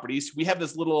the properties, we have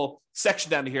this little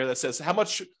section down here that says, how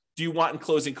much do you want in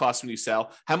closing costs when you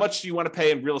sell? How much do you want to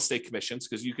pay in real estate commissions?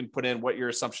 Because you can put in what your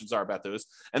assumptions are about those.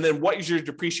 And then what is your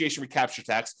depreciation recapture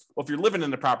tax? Well, if you're living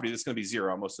in the property, that's going to be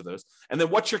zero on most of those. And then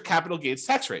what's your capital gains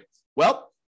tax rate?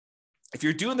 Well, if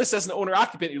you're doing this as an owner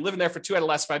occupant, you're living there for 2 out of the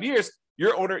last 5 years,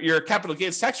 your capital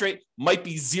gains tax rate might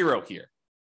be zero here.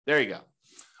 There you go.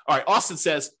 All right, Austin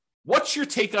says, what's your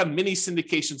take on mini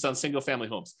syndications on single family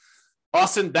homes?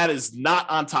 Austin, that is not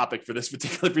on topic for this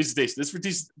particular presentation.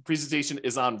 This presentation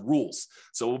is on rules.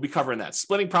 So we'll be covering that.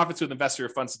 Splitting profits with investor or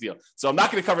funds deal. So I'm not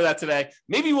going to cover that today.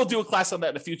 Maybe we'll do a class on that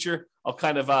in the future. I'll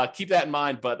kind of keep that in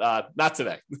mind, but not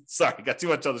today. Sorry, got too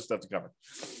much other stuff to cover.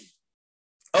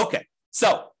 Okay,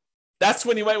 so that's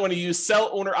when you might want to use sell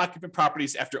owner-occupant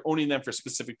properties after owning them for a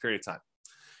specific period of time.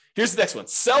 Here's the next one.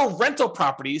 Sell rental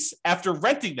properties after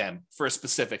renting them for a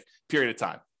specific period of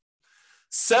time.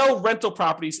 Sell rental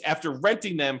properties after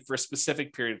renting them for a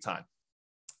specific period of time.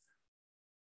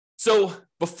 So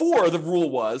before, the rule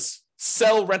was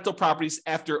sell rental properties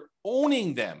after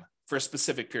owning them for a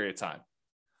specific period of time.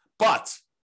 But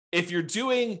if you're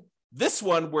doing this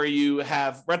one where you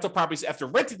have rental properties after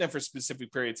renting them for a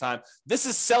specific period of time, this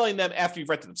is selling them after you've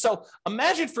rented them. So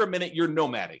imagine for a minute you're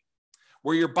nomading,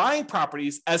 where you're buying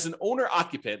properties as an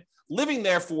owner-occupant, living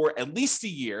there for at least a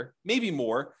year, maybe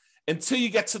more, until you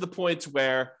get to the point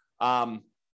where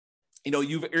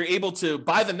you're able to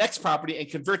buy the next property and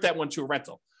convert that one to a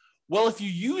rental. Well, if you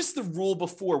use the rule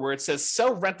before where it says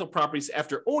sell rental properties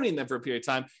after owning them for a period of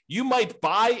time, you might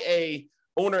buy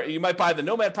the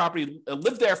nomad property,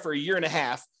 live there for a year and a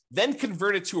half, then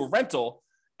convert it to a rental.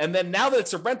 And then now that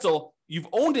it's a rental, you've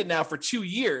owned it now for 2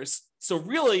 years. So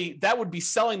really, that would be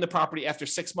selling the property after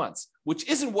 6 months, which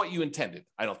isn't what you intended,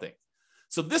 I don't think.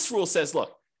 So this rule says,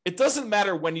 look, it doesn't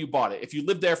matter when you bought it. If you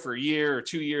lived there for a year or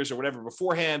 2 years or whatever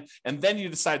beforehand, and then you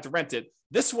decide to rent it,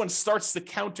 this one starts the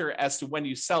counter as to when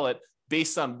you sell it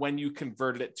based on when you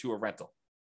converted it to a rental.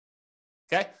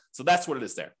 Okay, so that's what it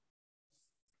is there.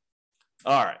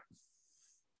 All right.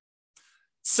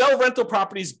 Sell rental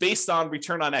properties based on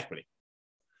return on equity.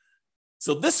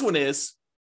 So this one is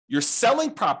you're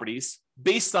selling properties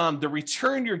based on the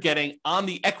return you're getting on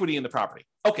the equity in the property.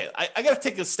 Okay, I got to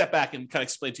take a step back and kind of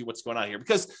explain to you what's going on here,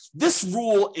 because this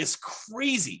rule is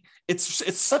crazy. It's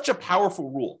such a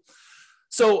powerful rule.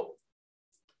 So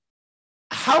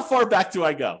how far back do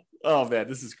I go? Oh man,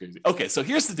 this is crazy. Okay, so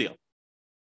here's the deal.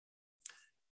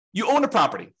 You own a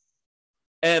property,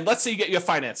 and let's say you have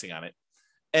financing on it,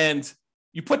 and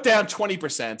you put down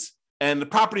 20%, and the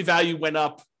property value went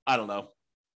up,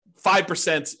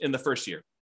 5% in the first year.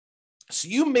 So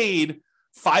you made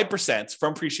 5%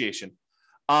 from appreciation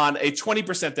on a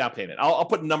 20% down payment. I'll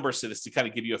put numbers to this to kind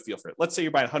of give you a feel for it. Let's say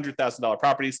you're buying $100,000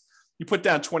 properties. You put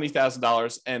down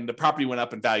 $20,000 and the property went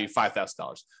up in value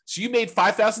 $5,000. So you made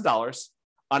 $5,000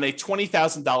 on a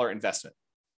 $20,000 investment,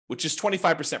 which is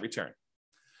 25% return.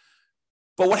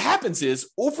 But what happens is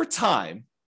over time,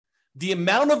 the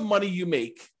amount of money you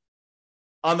make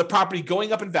on the property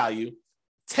going up in value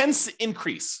tends to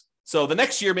increase. So the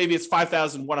next year, maybe it's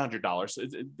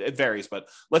 $5,100. It varies, but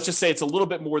let's just say it's a little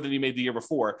bit more than you made the year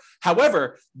before.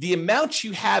 However, the amount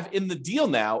you have in the deal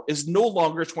now is no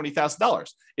longer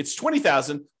 $20,000. It's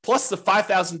 $20,000 plus the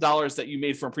 $5,000 that you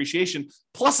made from appreciation,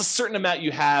 plus a certain amount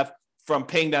you have from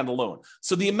paying down the loan.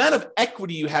 So the amount of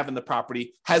equity you have in the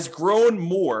property has grown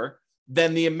more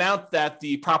than the amount that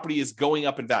the property is going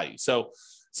up in value. So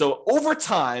over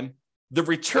time, the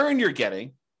return you're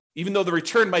getting, even though the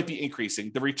return might be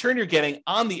increasing, the return you're getting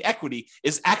on the equity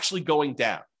is actually going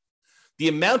down. The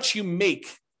amount you make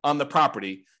on the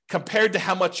property compared to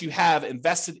how much you have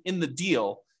invested in the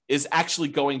deal is actually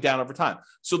going down over time.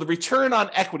 So the return on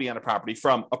equity on a property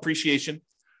from appreciation,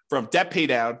 from debt pay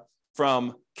down,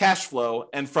 from cash flow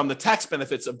and from the tax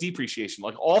benefits of depreciation.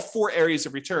 Like all four areas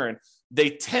of return, they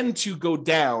tend to go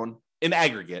down in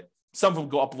aggregate. Some of them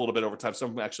go up a little bit over time.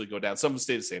 Some of them actually go down. Some of them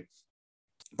stay the same.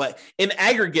 But in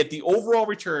aggregate, the overall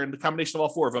return, the combination of all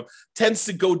four of them, tends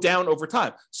to go down over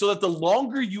time. So that the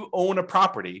longer you own a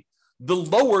property, the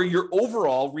lower your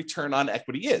overall return on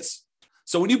equity is.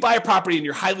 So when you buy a property and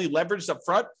you're highly leveraged up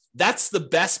front, that's the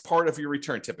best part of your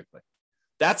return typically.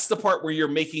 That's the part where you're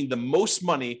making the most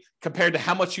money compared to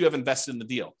how much you have invested in the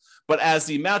deal. But as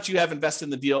the amount you have invested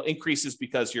in the deal increases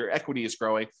because your equity is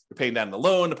growing, you're paying down the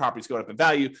loan, the property's going up in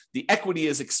value, the equity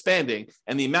is expanding,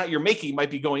 and the amount you're making might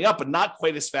be going up, but not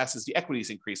quite as fast as the equity is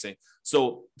increasing.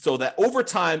 So that over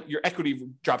time, your equity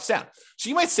drops down. So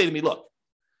you might say to me, look,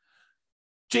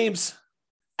 James,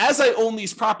 as I own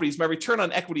these properties, my return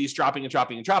on equity is dropping and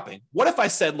dropping and dropping. What if I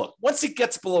said, look, once it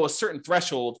gets below a certain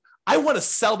threshold, I want to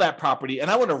sell that property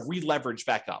and I want to re-leverage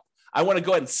back up. I want to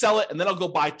go ahead and sell it, and then I'll go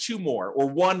buy two more or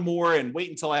one more and wait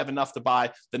until I have enough to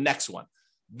buy the next one.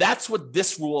 That's what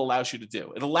this rule allows you to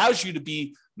do. It allows you to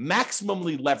be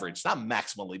maximally leveraged, not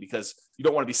maximally because you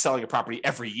don't want to be selling a property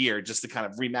every year just to kind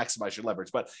of re-maximize your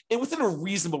leverage, but within a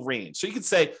reasonable range. So you can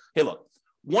say, hey, look,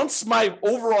 once my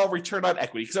overall return on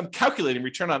equity, because I'm calculating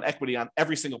return on equity on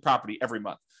every single property every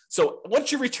month. So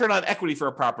once your return on equity for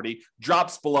a property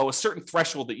drops below a certain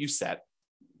threshold that you set,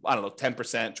 I don't know, 10%,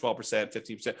 12%,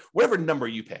 15%, whatever number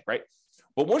you pick, right?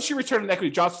 But once your return on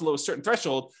equity drops below a certain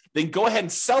threshold, then go ahead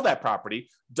and sell that property,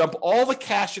 dump all the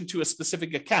cash into a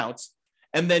specific account,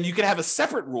 and then you can have a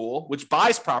separate rule which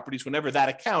buys properties whenever that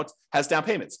account has down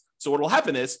payments. So what will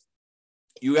happen is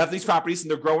you have these properties and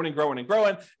they're growing and growing and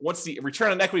growing. Once the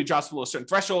return on equity drops below a certain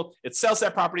threshold, it sells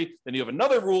that property. Then you have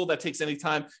another rule that takes any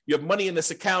time. You have money in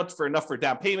this account for enough for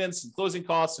down payments and closing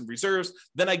costs and reserves.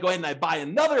 Then I go ahead and I buy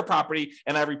another property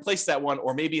and I replace that one.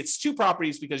 Or maybe it's two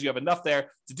properties because you have enough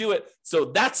there to do it. So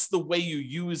that's the way you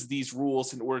use these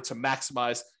rules in order to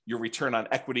maximize your return on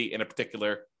equity in a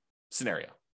particular scenario.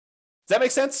 Does that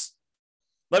make sense?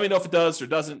 Let me know if it does or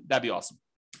doesn't. That'd be awesome.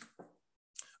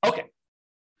 Okay.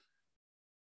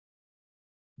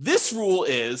 This rule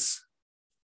is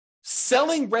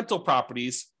selling rental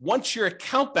properties once your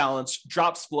account balance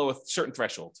drops below a certain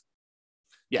threshold.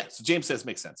 Yeah, so James says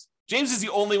makes sense. James is the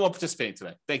only one participating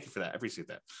today. Thank you for that. I appreciate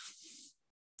that.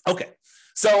 Okay,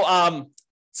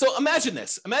 so imagine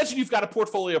this. Imagine you've got a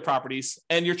portfolio of properties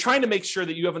and you're trying to make sure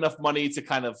that you have enough money to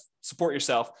kind of support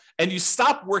yourself, and you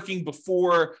stop working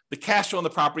before the cash flow on the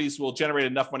properties will generate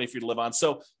enough money for you to live on.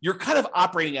 So you're kind of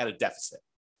operating at a deficit.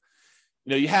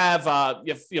 You have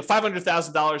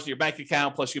 $500,000 in your bank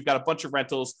account, plus you've got a bunch of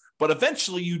rentals, but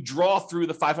eventually you draw through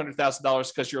the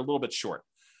 $500,000 because you're a little bit short.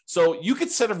 So you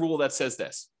could set a rule that says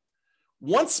this: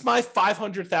 once my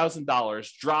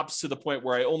 $500,000 drops to the point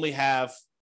where I only have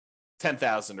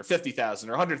 $10,000 or $50,000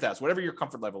 or $100,000, whatever your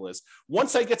comfort level is,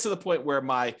 once I get to the point where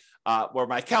my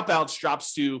account balance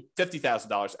drops to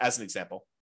 $50,000, as an example,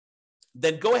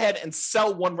 then go ahead and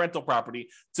sell one rental property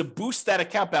to boost that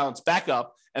account balance back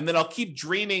up. And then I'll keep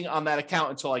draining on that account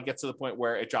until I get to the point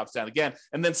where it drops down again,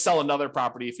 and then sell another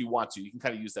property if you want to. You can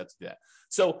kind of use that to do that.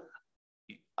 So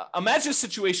imagine a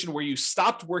situation where you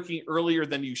stopped working earlier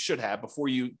than you should have before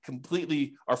you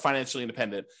completely are financially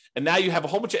independent. And now you have a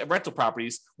whole bunch of rental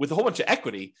properties with a whole bunch of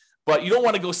equity, but you don't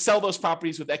want to go sell those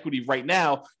properties with equity right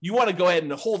now. You want to go ahead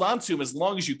and hold on to them as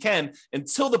long as you can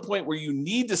until the point where you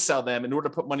need to sell them in order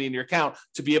to put money in your account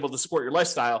to be able to support your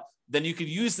lifestyle. Then you could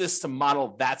use this to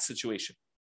model that situation.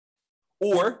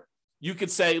 Or you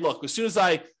could say, look, as soon as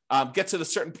I get to the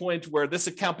certain point where this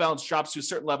account balance drops to a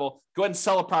certain level, go ahead and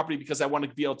sell a property because I want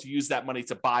to be able to use that money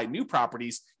to buy new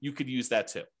properties. You could use that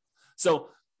too. So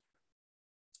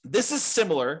this is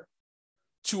similar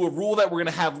to a rule that we're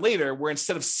going to have later, where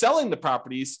instead of selling the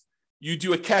properties, you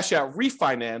do a cash out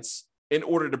refinance in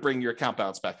order to bring your account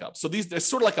balance back up. So they're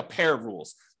sort of like a pair of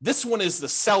rules. This one is the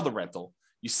sell the rental.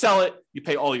 You sell it, you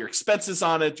pay all your expenses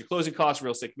on it, your closing costs,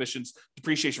 real estate commissions,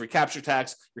 depreciation, recapture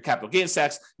tax, your capital gains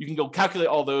tax. You can go calculate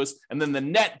all those, and then the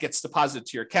net gets deposited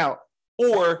to your account.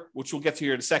 Or, which we'll get to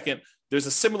here in a second, there's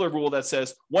a similar rule that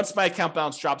says, once my account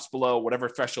balance drops below whatever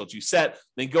threshold you set,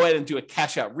 then go ahead and do a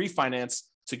cash out refinance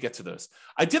to get to those.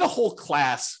 I did a whole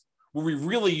class where we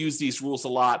really use these rules a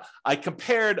lot. I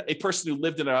compared a person who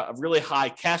lived in a really high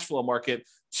cash flow market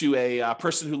to a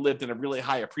person who lived in a really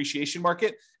high appreciation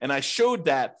market. And I showed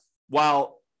that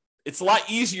while it's a lot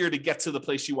easier to get to the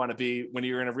place you want to be when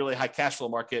you're in a really high cash flow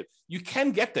market, you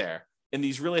can get there in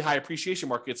these really high appreciation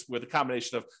markets with a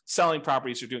combination of selling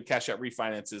properties or doing cash out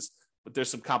refinances. But there's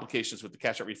some complications with the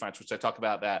cash out refinance, which I talk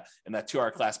about that in that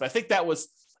 2-hour class. But I think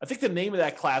the name of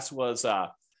that class was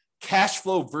cash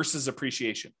flow versus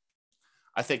appreciation.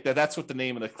 I think that's what the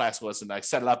name of the class was. And I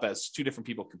set it up as two different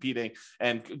people competing,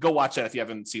 and go watch that if you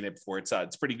haven't seen it before.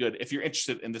 It's pretty good if you're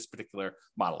interested in this particular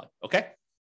modeling. Okay.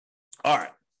 All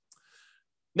right.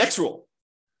 Next rule: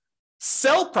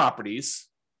 sell properties,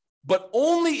 but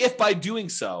only if by doing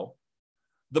so,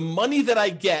 the money that I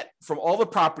get from all the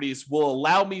properties will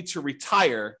allow me to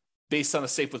retire based on a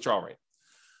safe withdrawal rate.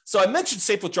 So I mentioned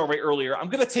safe withdrawal rate earlier. I'm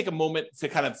going to take a moment to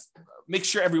kind of make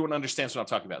sure everyone understands what I'm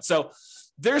talking about. So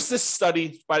there's this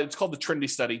study, it's called the Trinity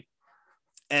study.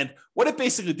 And what it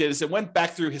basically did is it went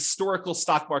back through historical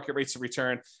stock market rates of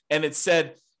return. And it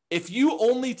said, if you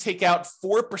only take out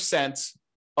 4%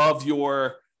 of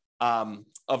your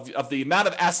of the amount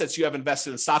of assets you have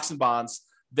invested in stocks and bonds,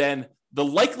 then the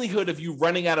likelihood of you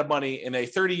running out of money in a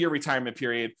 30-year retirement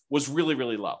period was really,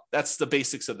 really low. That's the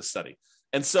basics of the study.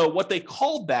 And so what they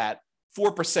called that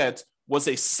 4% was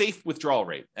a safe withdrawal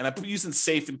rate. And I'm using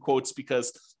safe in quotes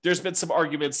because there's been some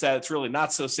arguments that it's really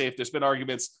not so safe. There's been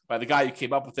arguments by the guy who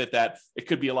came up with it that it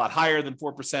could be a lot higher than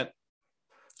 4%.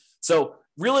 So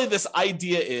really this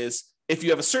idea is, if you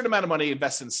have a certain amount of money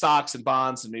invested in stocks and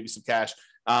bonds and maybe some cash,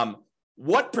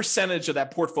 what percentage of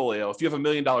that portfolio, if you have $1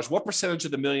 million, what percentage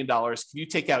of the $1 million can you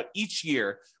take out each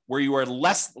year where you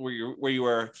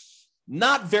are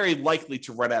not very likely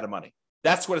to run out of money?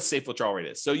 That's what a safe withdrawal rate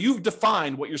is. So you've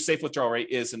defined what your safe withdrawal rate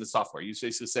is in the software. You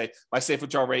basically say, my safe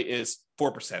withdrawal rate is 4%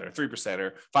 or 3%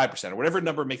 or 5% or whatever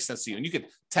number makes sense to you. And you can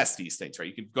test these things, right?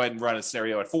 You can go ahead and run a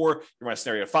scenario at 4, you run a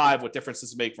scenario at 5. What difference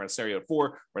does it make? Run a scenario at 4,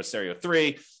 run a scenario at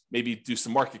 3, maybe do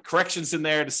some market corrections in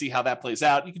there to see how that plays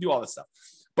out. You can do all this stuff.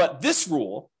 But this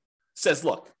rule says,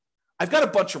 look, I've got a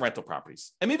bunch of rental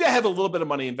properties, and maybe I have a little bit of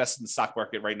money invested in the stock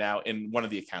market right now in one of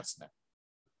the accounts in there.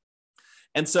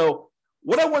 And so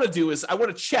what I want to do is I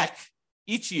want to check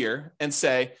each year and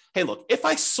say, hey, look, if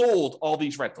I sold all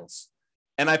these rentals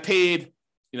and I paid,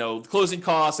 closing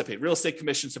costs, I paid real estate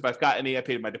commissions if I've got any, I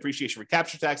paid my depreciation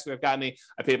recapture tax if I've got any,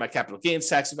 I paid my capital gains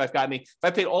tax if I've got any. If I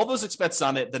paid all those expenses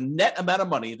on it, the net amount of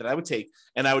money that I would take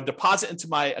and I would deposit into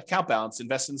my account balance,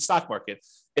 invest in the stock market.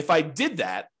 If I did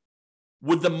that,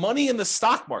 would the money in the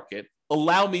stock market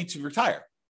allow me to retire?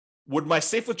 Would my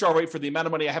safe withdrawal rate for the amount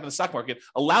of money I have in the stock market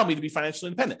allow me to be financially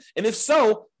independent? And if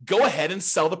so, go ahead and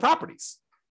sell the properties.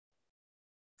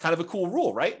 Kind of a cool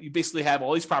rule, right? You basically have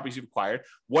all these properties you've acquired.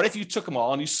 What if you took them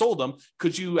all and you sold them?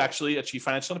 Could you actually achieve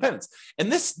financial independence?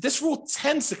 And this rule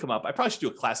tends to come up. I probably should do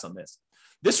a class on this.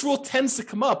 This rule tends to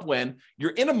come up when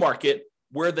you're in a market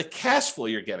where the cash flow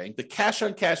you're getting, the cash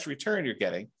on cash return you're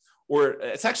getting, or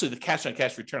it's actually the cash on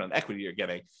cash return on equity you're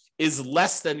getting, is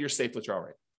less than your safe withdrawal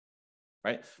rate.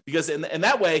 Right? Because in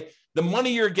that way, the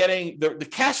money you're getting, the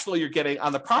cash flow you're getting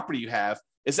on the property you have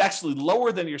is actually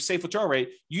lower than your safe withdrawal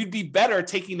rate. You'd be better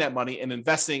taking that money and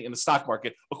investing in the stock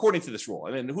market according to this rule.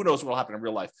 And then who knows what will happen in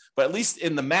real life. But at least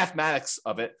in the mathematics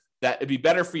of it, that it'd be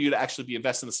better for you to actually be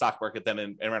invested in the stock market than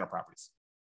in rental properties,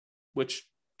 which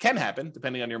can happen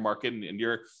depending on your market and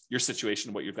your situation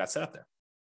and what you've got set up there.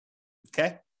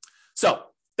 Okay? So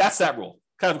that's that rule.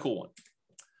 Kind of a cool one.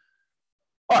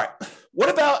 All right. What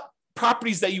about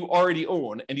properties that you already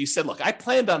own? And you said, look, I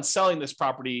planned on selling this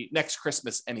property next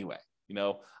Christmas anyway.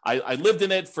 I lived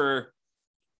in it for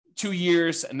 2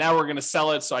 years and now we're going to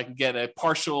sell it so I can get a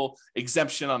partial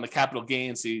exemption on the capital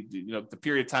gains. The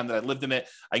period of time that I lived in it,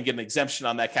 I can get an exemption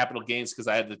on that capital gains because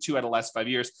I had the 2 out of the last 5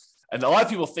 years. And a lot of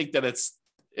people think that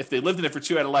if they lived in it for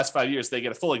 2 out of the last 5 years, they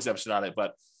get a full exemption on it.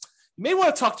 But you may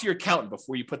want to talk to your accountant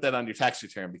before you put that on your tax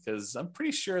return, because I'm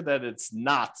pretty sure that it's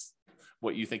not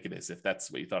what you think it is, if that's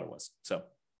what you thought it was. So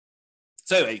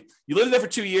anyway, you lived there for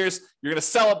 2 years. You're going to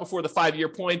sell it before the 5-year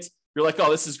point. You're like,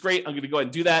 oh, this is great. I'm going to go ahead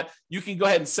and do that. You can go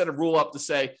ahead and set a rule up to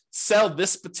say, sell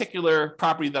this particular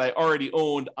property that I already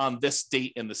owned on this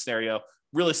date in the scenario.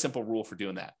 Really simple rule for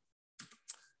doing that.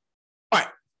 All right.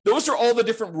 Those are all the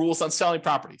different rules on selling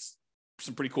properties.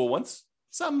 Some pretty cool ones.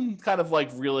 Some kind of like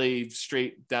really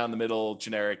straight down the middle,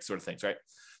 generic sort of things, right?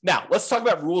 Now, let's talk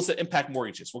about rules that impact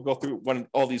mortgages. We'll go through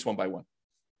all these one by one.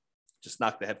 Just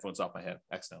knock the headphones off my head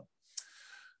accidentally.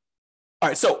 All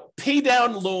right, so pay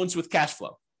down loans with cash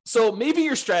flow. So maybe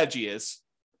your strategy is,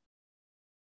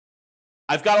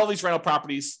 I've got all these rental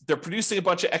properties. They're producing a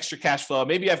bunch of extra cash flow.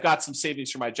 Maybe I've got some savings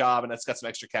for my job and that's got some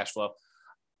extra cash flow.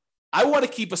 I want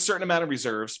to keep a certain amount of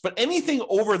reserves, but anything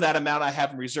over that amount I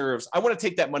have in reserves, I want to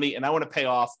take that money and I want to pay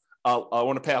off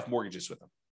mortgages with them.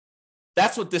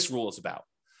 That's what this rule is about.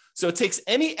 So it takes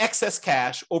any excess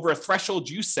cash over a threshold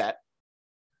you set,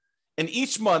 and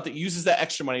each month it uses that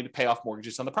extra money to pay off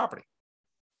mortgages on the property.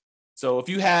 So if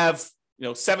you have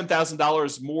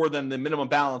 $7,000 more than the minimum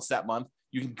balance that month,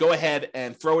 you can go ahead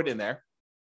and throw it in there.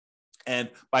 And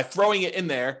by throwing it in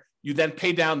there, you then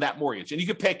pay down that mortgage. And you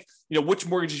can pick, which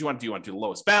mortgages you want to do. You want to do the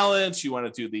lowest balance, you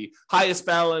want to do the highest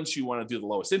balance, you want to do the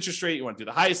lowest interest rate, you want to do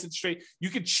the highest interest rate. You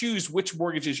can choose which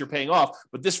mortgages you're paying off,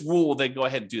 but this rule will then go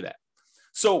ahead and do that.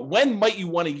 So when might you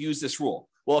want to use this rule?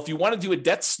 Well, if you want to do a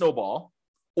debt snowball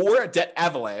or a debt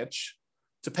avalanche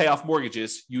to pay off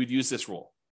mortgages, you would use this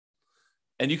rule.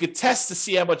 And you could test to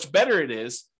see how much better it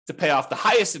is to pay off the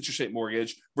highest interest rate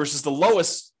mortgage versus the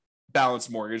lowest balance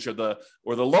mortgage or the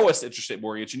lowest interest rate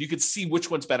mortgage. And you could see which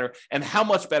one's better and how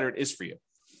much better it is for you.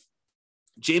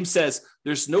 James says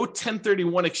there's no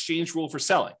 1031 exchange rule for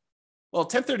selling. Well,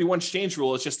 1031 exchange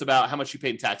rule is just about how much you pay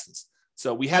in taxes.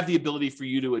 So we have the ability for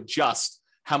you to adjust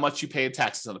how much you pay in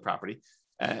taxes on the property.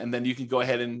 And then you can go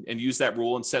ahead and use that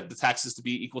rule and set the taxes to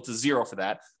be equal to 0 for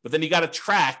that. But then you got to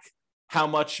track how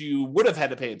much you would have had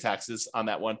to pay in taxes on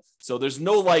that one. So there's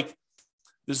no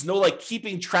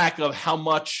keeping track of how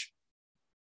much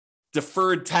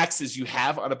deferred taxes you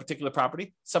have on a particular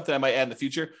property, something I might add in the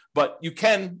future, but you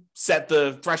can set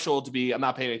the threshold to be, I'm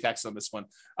not paying any taxes on this one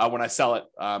when I sell it.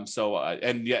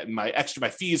 And yet my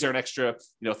fees are an extra,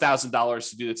 $1,000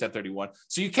 to do the 1031.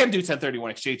 So you can do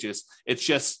 1031 exchanges. It's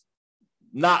just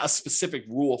not a specific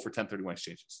rule for 1031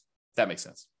 exchanges. If that makes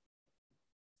sense.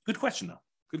 Good question though.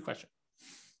 Good question.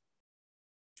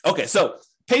 Okay. So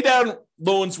pay down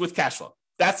loans with cash flow.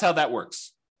 That's how that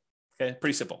works. Okay.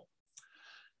 Pretty simple.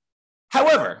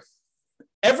 However,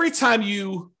 every time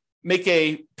you make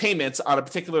a payment on a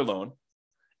particular loan,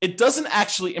 it doesn't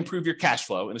actually improve your cash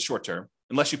flow in the short term,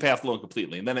 unless you pay off the loan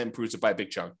completely, and then it improves it by a big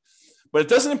chunk. But it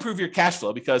doesn't improve your cash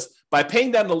flow because by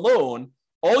paying down the loan,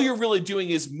 all you're really doing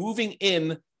is moving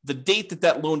in the date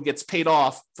that loan gets paid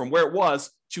off from where it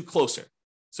was to closer.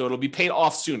 So it'll be paid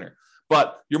off sooner.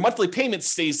 But your monthly payment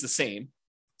stays the same.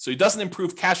 So it doesn't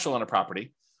improve cash flow on a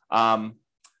property.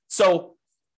 So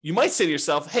you might say to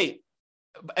yourself, hey,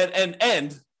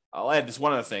 and I'll add this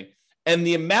one other thing. And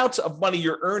the amount of money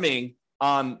you're earning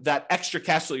on that extra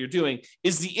cash flow you're doing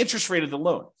is the interest rate of the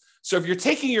loan. So if you're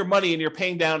taking your money and you're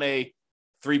paying down a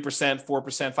 3%, 4%,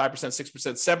 5%,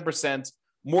 6%, 7%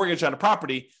 mortgage on a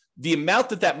property, the amount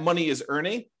that money is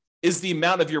earning is the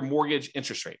amount of your mortgage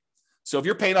interest rate. So if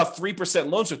you're paying off 3%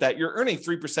 loans with that, you're earning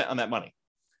 3% on that money.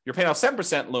 You're paying off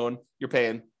 7% loan, you're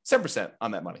paying 7%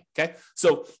 on that money. Okay.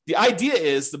 So the idea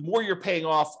is the more you're paying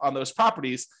off on those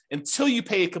properties until you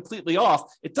pay it completely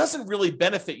off, it doesn't really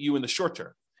benefit you in the short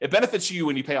term. It benefits you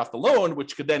when you pay off the loan,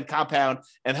 which could then compound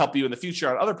and help you in the future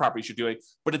on other properties you're doing,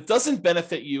 but it doesn't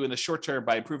benefit you in the short term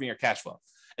by improving your cash flow.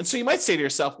 And so you might say to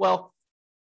yourself, well,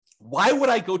 why would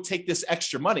I go take this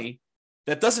extra money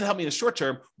that doesn't help me in the short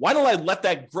term? Why don't I let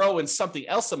that grow in something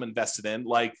else I'm invested in,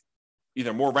 like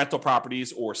either more rental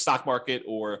properties or stock market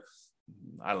or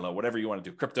I don't know, whatever you want to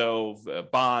do, crypto,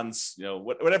 bonds,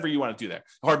 whatever you want to do there,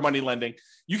 hard money lending.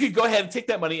 You could go ahead and take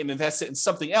that money and invest it in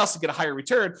something else and get a higher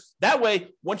return. That way,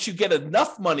 once you get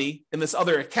enough money in this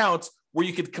other account where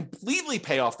you could completely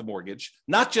pay off the mortgage,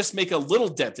 not just make a little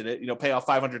dent in it, pay off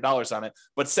 $500 on it,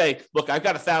 but say, look, I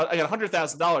got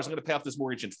 $100,000. I'm going to pay off this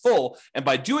mortgage in full. And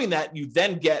by doing that, you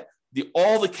then get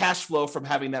all the cash flow from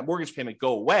having that mortgage payment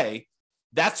go away.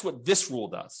 That's what this rule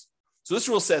does. So this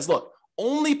rule says, look,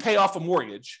 only pay off a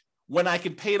mortgage when I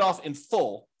can pay it off in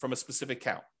full from a specific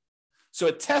account. So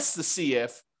it tests to see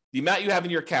if the amount you have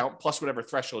in your account plus whatever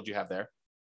threshold you have there.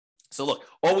 So look,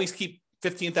 always keep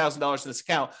 $15,000 in this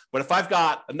account. But if I've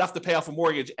got enough to pay off a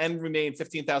mortgage and remain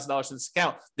 $15,000 in this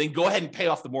account, then go ahead and pay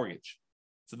off the mortgage.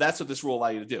 So that's what this rule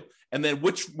allows you to do. And then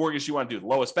which mortgage you want to do, the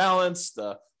lowest balance,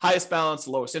 the highest balance,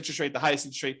 the lowest interest rate, the highest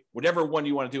interest rate, whatever one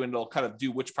you want to do, and it'll kind of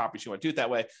do which properties you want to do it that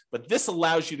way. But this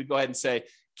allows you to go ahead and say,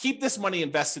 keep this money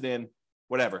invested in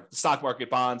whatever, the stock market,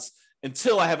 bonds,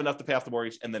 until I have enough to pay off the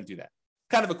mortgage, and then do that.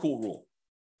 Kind of a cool rule.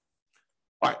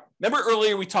 All right. Remember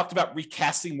earlier we talked about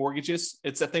recasting mortgages?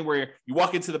 It's that thing where you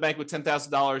walk into the bank with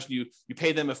 $10,000, you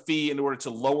pay them a fee in order to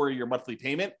lower your monthly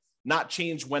payment, not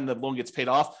change when the loan gets paid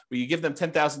off, but you give them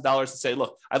 $10,000 and say,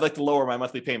 look, I'd like to lower my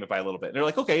monthly payment by a little bit. And they're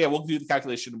like, okay, yeah, we'll do the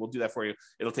calculation. We'll do that for you.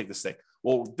 It'll take this thing.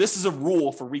 Well, this is a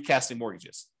rule for recasting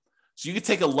mortgages. So you could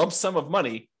take a lump sum of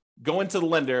money, go into the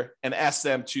lender and ask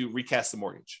them to recast the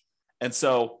mortgage. And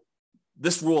so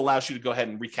this rule allows you to go ahead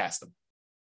and recast them.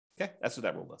 Okay, that's what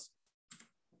that rule does.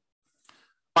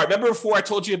 All right, remember before I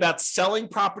told you about selling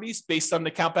properties based on the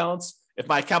account balance? If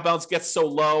my account balance gets so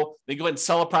low, then go ahead and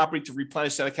sell a property to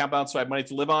replenish that account balance so I have money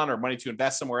to live on or money to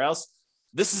invest somewhere else.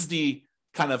 This is the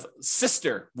kind of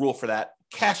sister rule for that,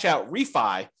 cash out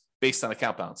refi based on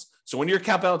account balance. So when your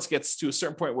account balance gets to a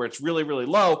certain point where it's really, really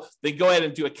low, then go ahead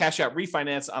and do a cash out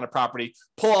refinance on a property,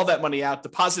 pull all that money out,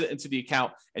 deposit it into the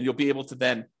account, and you'll be able to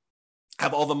then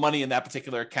have all the money in that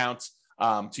particular account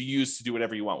to use to do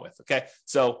whatever you want with. Okay.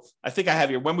 So I think I have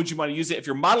here, when would you want to use it? If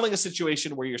you're modeling a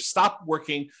situation where you're stopped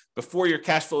working before your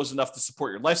cash flow is enough to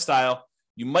support your lifestyle,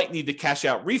 you might need to cash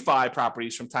out refi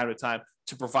properties from time to time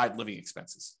to provide living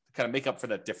expenses, to kind of make up for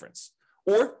that difference.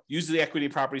 Or use the equity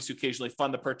properties to occasionally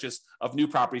fund the purchase of new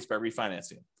properties by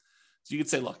refinancing them. So you could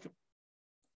say, look,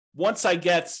 once I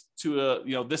get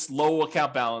to this low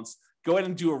account balance, go ahead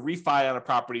and do a refi on a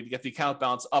property to get the account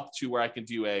balance up to where I can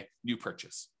do a new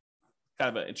purchase.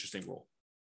 Kind of an interesting rule.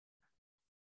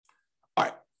 All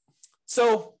right.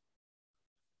 So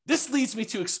this leads me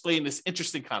to explain this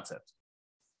interesting concept.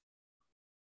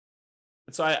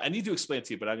 And so I need to explain it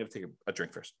to you, but I'm going to take a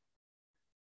drink first.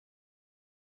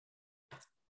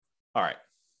 All right.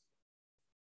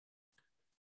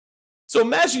 So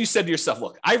imagine you said to yourself,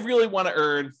 look, I really want to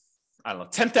earn, I don't know,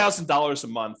 $10,000 a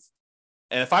month.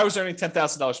 And if I was earning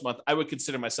 $10,000 a month, I would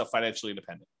consider myself financially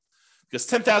independent, because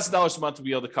 $10,000 a month would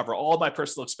be able to cover all of my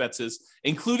personal expenses,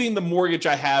 including the mortgage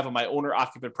I have on my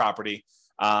owner-occupant property,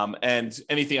 and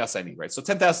anything else I need, right? So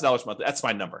 $10,000 a month, that's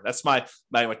my number. That's my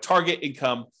target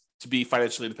income to be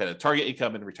financially independent, target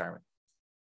income in retirement.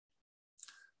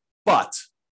 But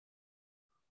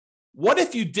what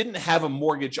if you didn't have a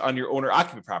mortgage on your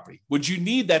owner-occupant property? Would you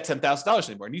need that $10,000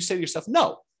 anymore? And you say to yourself,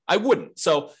 no, I wouldn't.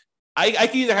 So I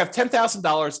can either have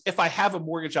 $10,000 if I have a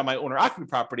mortgage on my owner-occupant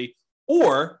property,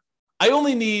 or I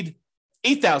only need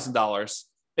 $8,000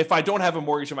 if I don't have a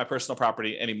mortgage on my personal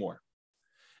property anymore.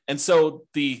 And so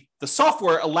the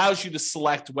software allows you to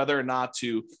select whether or not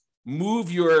to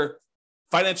move your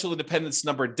financial independence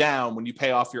number down when you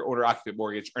pay off your owner-occupant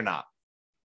mortgage or not.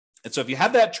 And so if you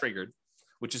have that triggered,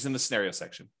 which is in the scenario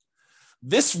section,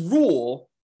 this rule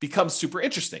becomes super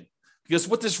interesting, because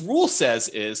what this rule says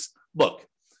is, look,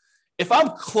 if I'm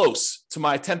close to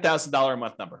my $10,000 a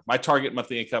month number, my target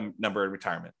monthly income number in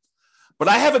retirement, but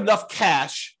I have enough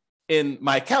cash in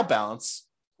my account balance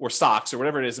or stocks or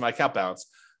whatever it is in my account balance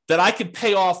that I could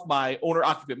pay off my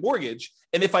owner-occupant mortgage,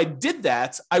 and if I did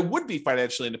that, I would be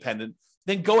financially independent,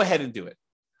 then go ahead and do it.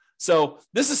 So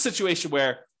this is a situation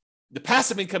where the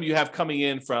passive income you have coming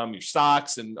in from your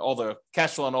stocks and all the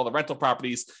cash flow and all the rental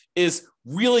properties is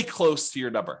really close to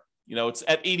your number. It's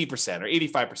at 80% or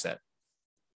 85%.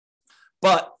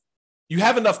 But you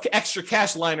have enough extra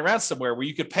cash lying around somewhere where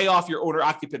you could pay off your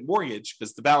owner-occupant mortgage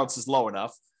because the balance is low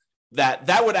enough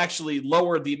that would actually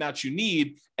lower the amount you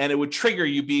need, and it would trigger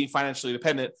you being financially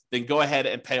independent. Then go ahead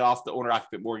and pay off the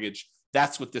owner-occupant mortgage.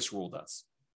 That's what this rule does.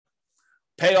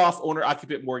 Pay off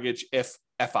owner-occupant mortgage if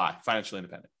FI, financially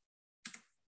independent.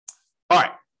 All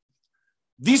right.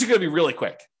 These are going to be really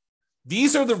quick.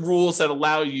 These are the rules that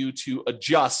allow you to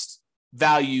adjust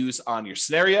values on your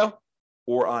scenario,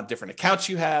 or on different accounts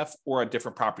you have, or on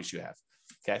different properties you have.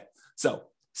 Okay. So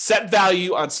set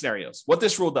value on scenarios. What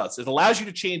this rule does, it allows you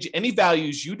to change any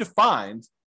values you defined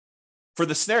for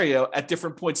the scenario at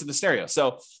different points in the scenario.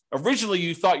 So originally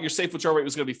you thought your safe withdrawal rate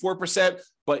was going to be 4%,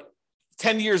 but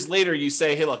 10 years later you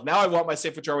say, hey, look, now I want my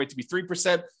safe withdrawal rate to be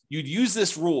 3%. You'd use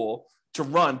this rule to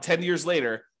run 10 years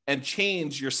later and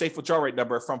change your safe withdrawal rate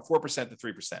number from 4% to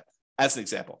 3%, as an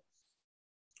example.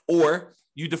 Or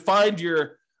you defined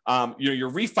your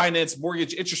refinance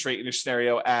mortgage interest rate in your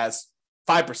scenario as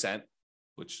 5%,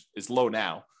 which is low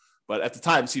now, but at the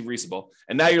time seemed reasonable.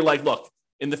 And now you're like, look,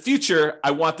 in the future,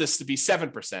 I want this to be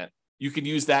 7%. You can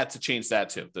use that to change that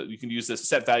too. You can use this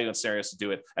set value on scenarios to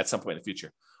do it at some point in the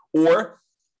future. Or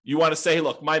you want to say, hey,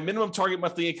 look, my minimum target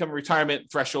monthly income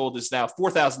retirement threshold is now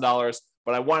 $4,000,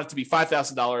 but I want it to be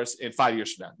 $5,000 in 5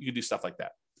 years from now. You can do stuff like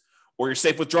that. Or your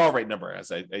safe withdrawal rate number,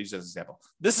 as I use as an example.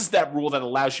 This is that rule that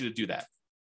allows you to do that.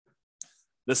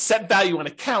 The set value on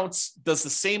accounts does the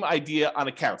same idea on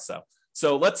accounts, though.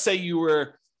 So let's say you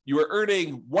were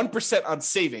earning 1% on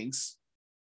savings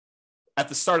at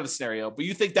the start of the scenario, but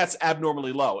you think that's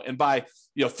abnormally low. And by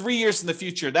 3 years in the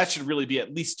future, that should really be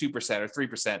at least 2% or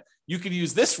 3%. You could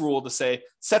use this rule to say,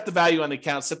 set the value on the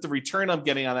account, set the return I'm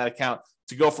getting on that account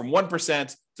to go from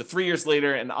 1% to 3 years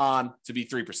later and on to be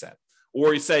 3%.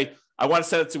 Or you say, I want to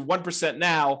set it to 1%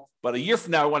 now, but a year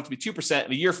from now, I want it to be 2%.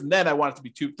 And a year from then, I want it to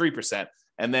be 3%.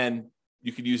 And then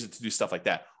you could use it to do stuff like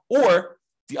that. Or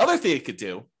the other thing it could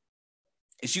do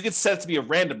is you could set it to be a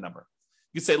random number.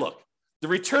 You could say, look, the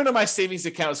return on my savings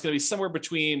account is going to be somewhere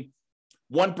between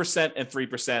 1% and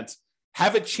 3%.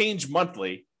 Have it change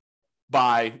monthly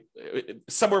by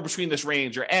somewhere between this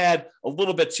range, or add a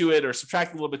little bit to it or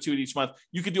subtract a little bit to it each month.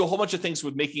 You could do a whole bunch of things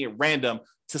with making it random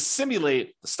to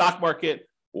simulate the stock market,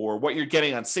 or what you're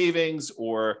getting on savings,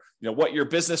 or what your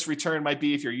business return might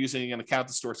be if you're using an account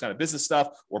to store kind of business stuff,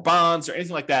 or bonds, or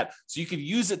anything like that. So you could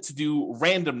use it to do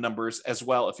random numbers as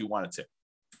well if you wanted to.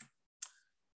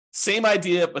 Same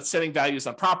idea, but setting values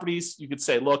on properties. You could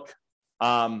say, look,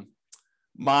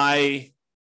 my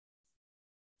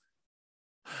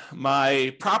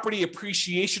property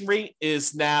appreciation rate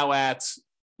is now at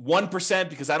 1%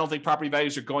 because I don't think property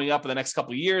values are going up in the next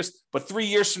couple of years. But 3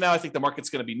 years from now, I think the market's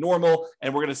going to be normal,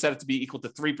 and we're going to set it to be equal to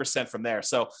 3% from there.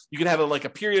 So you can have a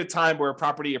period of time where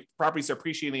properties are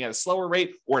appreciating at a slower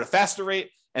rate or at a faster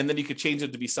rate, and then you could change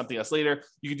it to be something else later.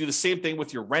 You could do the same thing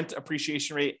with your rent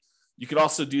appreciation rate. You could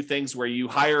also do things where you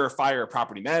hire or fire a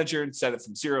property manager and set it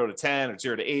from 0 to 10 or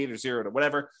 0 to 8 or 0 to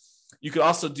whatever. You could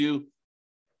also do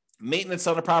maintenance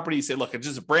on a property. You say, look, it's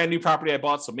just a brand new property I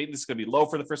bought, so maintenance is going to be low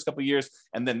for the first couple of years,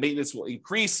 and then maintenance will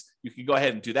increase. You can go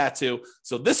ahead and do that too.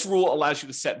 So this rule allows you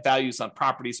to set values on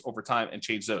properties over time and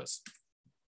change those.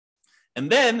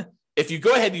 And then if you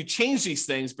go ahead and you change these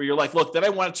things, but you're like, look, then I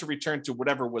want it to return to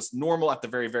whatever was normal at the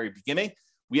very, very beginning,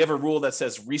 we have a rule that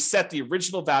says reset the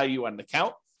original value on an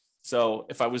account. So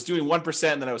if I was doing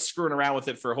 1% and then I was screwing around with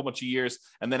it for a whole bunch of years,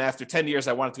 and then after 10 years,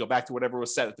 I wanted to go back to whatever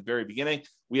was set at the very beginning,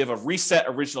 we have a reset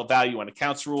original value on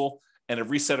accounts rule and a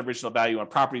reset original value on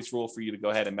properties rule for you to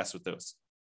go ahead and mess with those.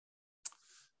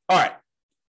 All right.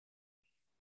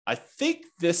 I think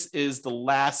this is the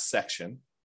last section.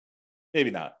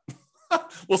 Maybe not.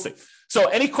 We'll see. So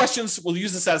any questions? We'll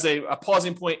use this as a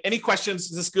pausing point. Any questions?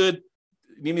 Is this good?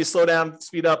 You need me to slow down,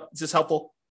 speed up? Is this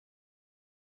helpful?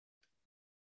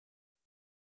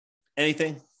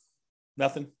 Anything?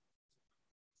 Nothing?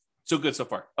 So good so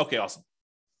far. Okay, awesome.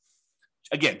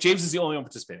 Again, James is the only one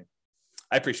participating.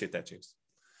 I appreciate that, James.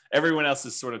 Everyone else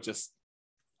is sort of just,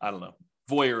 I don't know,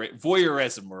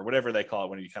 voyeurism or whatever they call it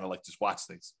when you kind of like just watch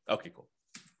things. Okay, cool.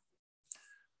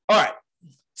 All right.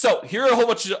 So here are a whole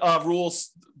bunch of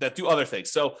rules that do other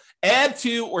things. So add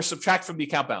to or subtract from the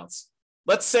account balance.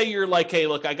 Let's say you're like, hey,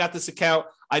 look, I got this account.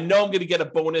 I know I'm going to get a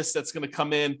bonus that's going to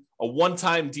come in, a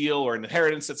one-time deal or an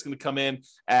inheritance that's going to come in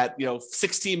at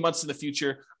 16 months in the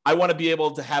future. I want to be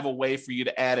able to have a way for you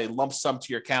to add a lump sum to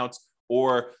your account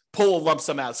or pull a lump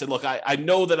sum out and say, look, I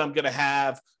know that I'm going to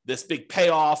have this big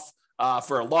payoff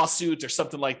for a lawsuit or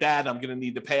something like that. I'm going to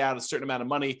need to pay out a certain amount of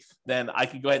money. Then I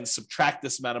can go ahead and subtract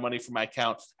this amount of money from my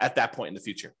account at that point in the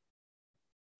future.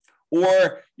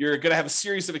 Or you're going to have a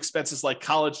series of expenses like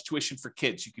college tuition for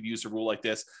kids. You could use a rule like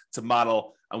this to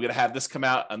model, I'm going to have this come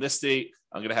out on this date.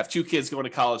 I'm going to have 2 kids going to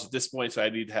college at this point, so I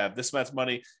need to have this much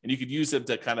money. And you could use them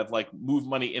to kind of like move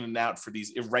money in and out for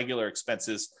these irregular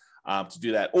expenses to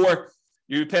do that. Or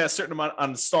you pay a certain amount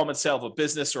on installment sale of a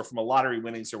business or from a lottery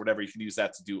winnings or whatever. You can use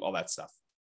that to do all that stuff.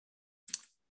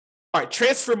 All right,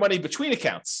 transfer money between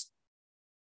accounts.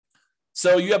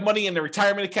 So you have money in the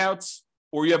retirement accounts,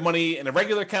 or you have money in a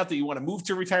regular account that you want to move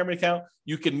to a retirement account.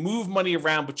 You can move money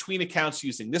around between accounts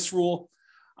using this rule.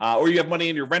 Or you have money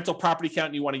in your rental property account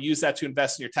and you want to use that to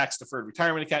invest in your tax-deferred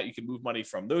retirement account. You can move money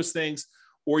from those things.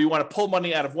 Or you want to pull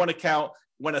money out of one account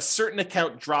when a certain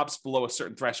account drops below a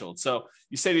certain threshold. So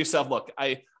you say to yourself, look,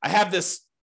 I have this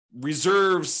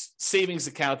reserves savings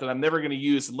account that I'm never going to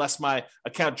use unless my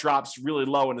account drops really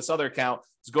low in this other account.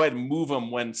 So go ahead and move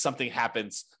them when something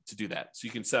happens to do that. So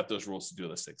you can set up those rules to do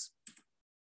those things.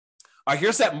 All right,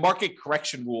 here's that market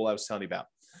correction rule I was telling you about.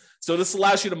 So this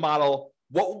allows you to model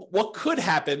what could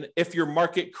happen if your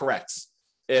market corrects.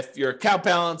 If your account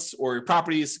balance or your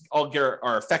properties all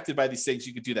are affected by these things,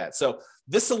 you could do that. So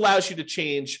this allows you to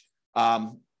change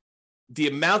the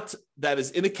amount that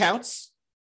is in accounts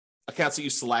that you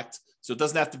select. So it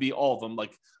doesn't have to be all of them.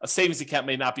 Like a savings account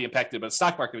may not be affected, but a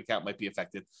stock market account might be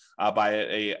affected by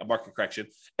a market correction.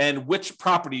 And which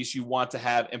properties you want to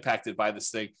have impacted by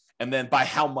this thing, and then by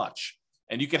how much.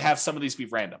 And you can have some of these be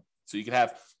random. So you can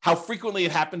have how frequently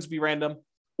it happens be random,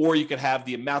 or you can have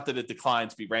the amount that it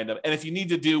declines be random. And if you need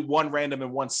to do one random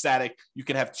and one static, you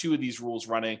can have 2 of these rules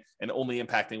running and only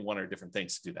impacting one or different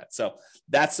things to do that. So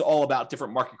that's all about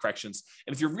different market corrections.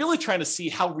 And if you're really trying to see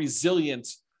how resilient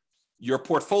your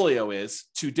portfolio is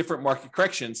to different market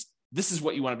corrections, this is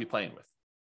what you want to be playing with.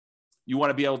 You want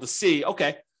to be able to see,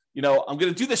 okay, I'm going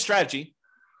to do this strategy.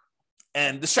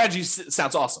 And the strategy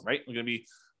sounds awesome, right? I'm going to be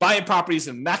buying properties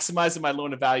and maximizing my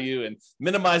loan to value and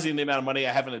minimizing the amount of money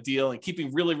I have in a deal and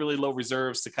keeping really, really low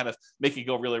reserves to kind of make it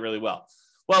go really, really well.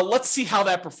 Well, let's see how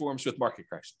that performs with market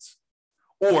corrections.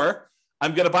 Or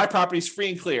I'm going to buy properties free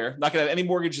and clear, not going to have any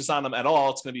mortgages on them at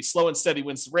all. It's going to be slow and steady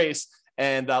wins the race.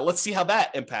 And let's see how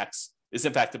that is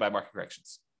impacted by market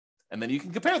corrections. And then you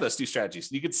can compare those 2 strategies.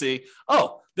 And you can see,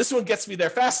 oh, this one gets me there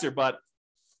faster, but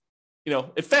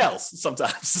it fails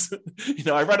sometimes.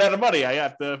 I run out of money. I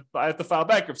have to file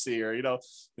bankruptcy or,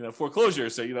 foreclosure.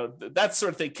 So, that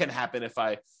sort of thing can happen if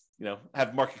I,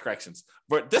 have market corrections.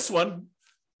 But this one,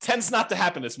 tends not to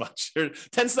happen as much, or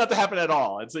tends not to happen at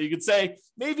all. And so you could say,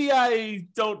 maybe I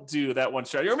don't do that one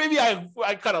strategy, or maybe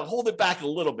I kind of hold it back a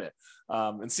little bit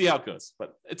and see how it goes.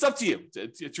 But it's up to you.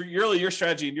 It's really your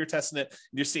strategy, and you're testing it,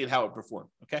 and you're seeing how it performs.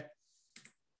 Okay.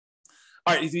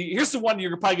 All right, here's the one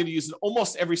you're probably going to use in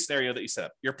almost every scenario that you set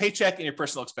up: your paycheck and your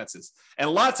personal expenses. And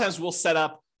a lot of times we'll set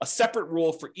up a separate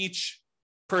rule for each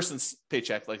person's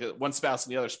paycheck, like one spouse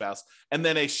and the other spouse, and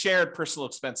then a shared personal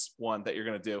expense one that you're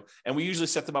going to do. And we usually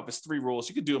set them up as 3 rules.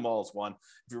 You could do them all as one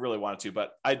if you really wanted to,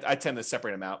 but I tend to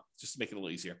separate them out just to make it a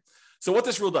little easier. So what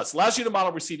this rule does, allows you to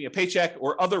model receiving a paycheck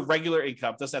or other regular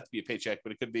income. It doesn't have to be a paycheck,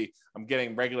 but it could be, I'm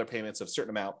getting regular payments of a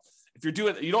certain amount. If you're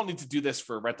doing, you don't need to do this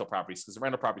for rental properties, because the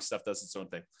rental property stuff does its own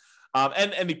thing.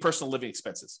 And any personal living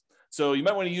expenses. So you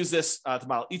might want to use this to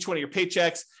model each one of your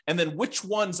paychecks, and then which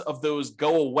ones of those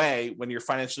go away when you're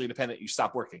financially independent, you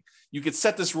stop working. You could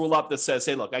set this rule up that says,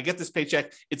 hey, look, I get this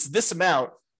paycheck, it's this amount,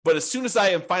 but as soon as I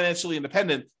am financially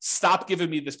independent, stop giving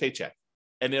me this paycheck.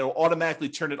 And it'll automatically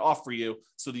turn it off for you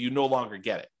so that you no longer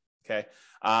get it, okay?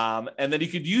 And then you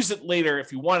could use it later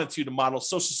if you wanted to model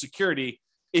Social Security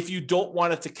if you don't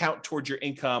want it to count towards your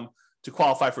income to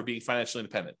qualify for being financially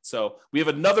independent. So we have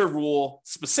another rule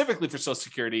specifically for Social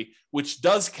Security, which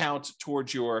does count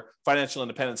towards your financial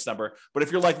independence number. But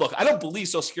if you're like, look, I don't believe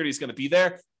Social Security is going to be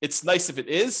there, it's nice if it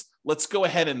is. Let's go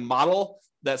ahead and model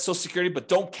that Social Security, but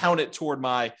don't count it toward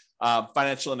my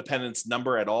financial independence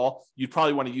number at all. You'd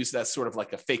probably want to use that sort of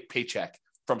like a fake paycheck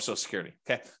from Social Security.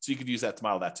 Okay. So you could use that to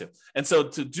model that too. And so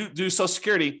to do Social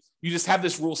Security, you just have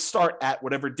this rule start at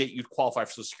whatever date you'd qualify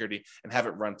for Social Security and have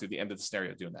it run through the end of the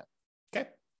scenario doing that. Okay.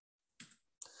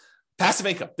 Passive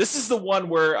income. This is the one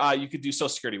where you could do Social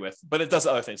Security with, but it does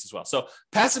other things as well. So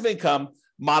passive income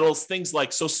models things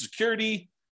like Social Security,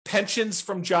 pensions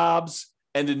from jobs,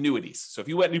 and annuities. So if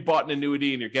you went and you bought an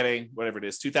annuity and you're getting whatever it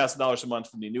is, $2,000 a month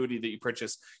from the annuity that you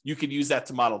purchased, you could use that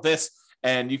to model this.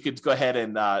 And you could go ahead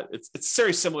and it's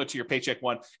very similar to your paycheck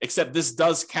one, except this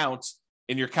does count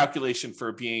in your calculation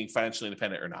for being financially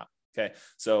independent or not. Okay,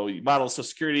 so you model Social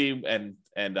Security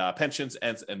and pensions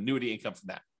and annuity income from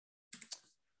that.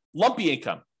 Lumpy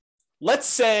income. Let's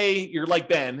say you're like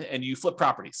Ben and you flip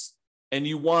properties, and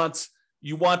you want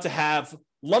to have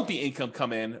lumpy income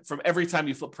come in from every time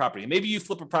you flip property. Maybe you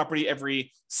flip a property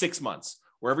every 6 months,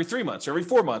 or every 3 months, or every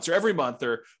 4 months, or every month,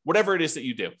 or whatever it is that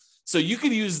you do. So you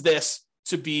could use this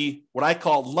to be what I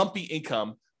call lumpy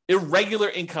income, irregular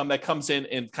income that comes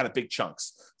in kind of big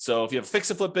chunks. So if you have a fix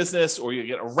and flip business, or you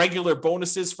get irregular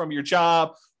bonuses from your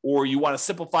job, or you want to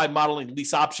simplify modeling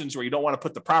lease options where you don't want to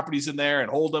put the properties in there and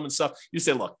hold them and stuff, you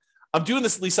say, look, I'm doing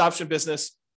this lease option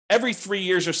business. Every 3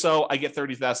 years or so, I get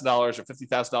 $30,000 or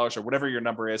 $50,000 or whatever your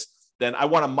number is. Then I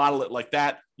want to model it like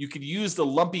that. You could use the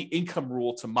lumpy income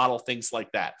rule to model things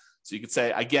like that. So you could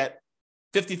say, I get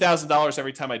 $50,000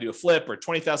 every time I do a flip, or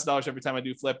 $20,000 every time I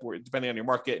do a flip, or depending on your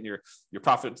market and your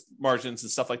profit margins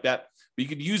and stuff like that. But you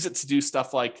could use it to do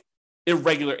stuff like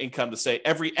irregular income, to say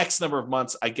every X number of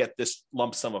months, I get this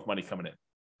lump sum of money coming in.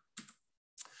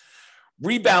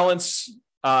 Rebalance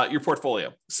your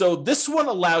portfolio. So this one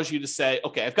allows you to say,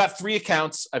 okay, I've got 3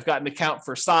 accounts. I've got an account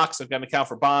for stocks. I've got an account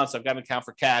for bonds. I've got an account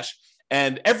for cash.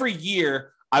 And every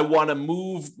year I want to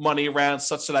move money around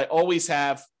such that I always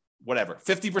have whatever,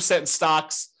 50% in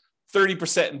stocks,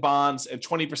 30% in bonds, and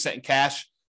 20% in cash.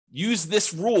 Use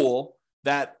this rule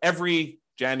that every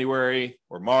January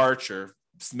or March or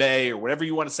May or whatever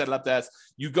you want to set it up as,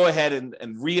 you go ahead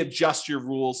and readjust your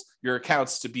rules, your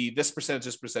accounts to be this percentage,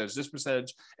 this percentage, this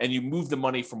percentage, and you move the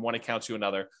money from one account to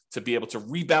another to be able to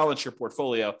rebalance your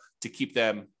portfolio to keep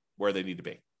them where they need to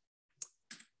be.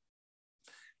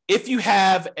 If you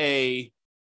have a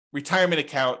retirement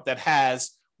account that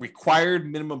has required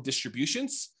minimum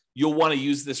distributions, you'll want to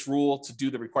use this rule to do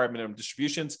the required minimum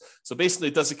distributions. So basically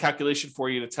it does a calculation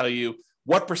for you to tell you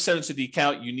what percentage of the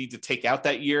account you need to take out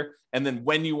that year, and then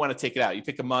when you want to take it out. You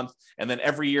pick a month, and then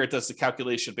every year it does the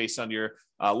calculation based on your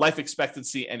life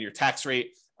expectancy and your tax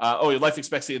rate. Your life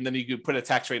expectancy, and then you could put a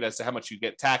tax rate as to how much you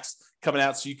get taxed coming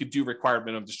out, so you could do required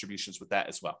minimum distributions with that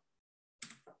as well.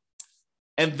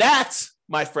 And that,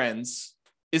 my friends,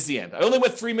 is the end. I only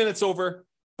went 3 minutes over,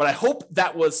 but I hope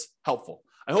that was helpful.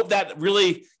 I hope that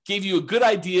really gave you a good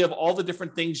idea of all the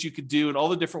different things you could do and all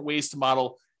the different ways to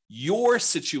model your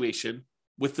situation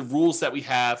with the rules that we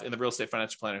have in the Real Estate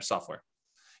Financial Planner software.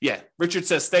 Yeah, Richard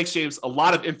says, thanks, James. A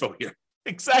lot of info here.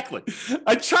 Exactly.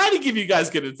 I try to give you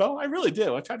guys good info. I really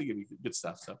do. I try to give you good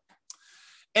stuff. So,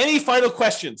 any final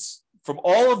questions from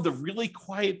all of the really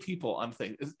quiet people on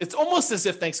things? It's almost as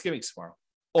if Thanksgiving's tomorrow.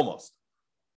 Almost.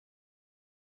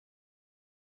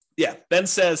 Yeah, Ben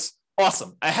says,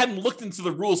 awesome. I hadn't looked into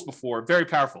the rules before. Very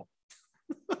powerful.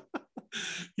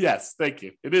 Yes, thank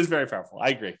you. It is very powerful. I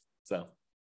agree. So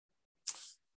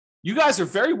you guys are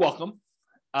very welcome.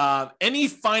 Any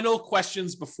final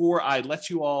questions before I let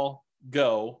you all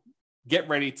go? Get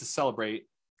ready to celebrate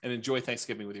and enjoy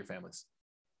Thanksgiving with your families.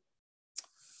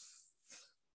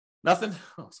 Nothing?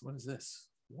 Oh, so what is this?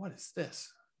 What is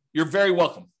this? You're very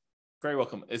welcome. Very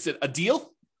welcome. Is it a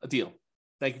deal? A deal.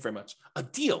 Thank you very much. A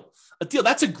deal. A deal.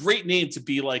 That's a great name to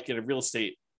be like in a real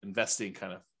estate investing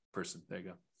kind of person. There you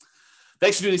go.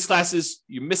 Thanks for doing these classes.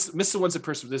 You miss the ones in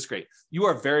person. This is great. You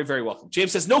are very, very welcome.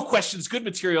 James says, no questions, good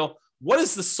material. What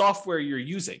is the software you're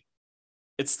using?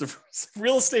 It's the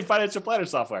Real Estate Financial Planner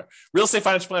software,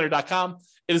 realestatefinancialplanner.com.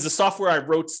 It is the software I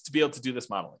wrote to be able to do this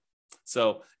modeling.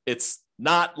 So it's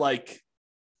not like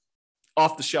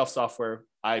off-the-shelf software.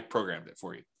 I programmed it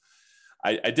for you.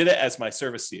 I did it as my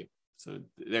service to you. So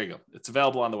there you go. It's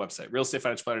available on the website,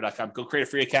 realestatefinancialplanner.com. Go create a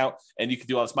free account and you can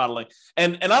do all this modeling.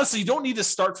 And honestly, you don't need to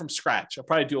start from scratch. I'll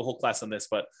probably do a whole class on this,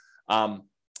 but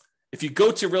if you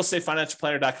go to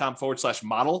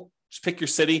realestatefinancialplanner.com/model, just pick your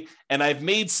city. And I've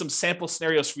made some sample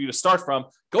scenarios for you to start from.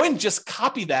 Go ahead and just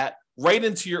copy that right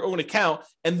into your own account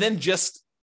and then just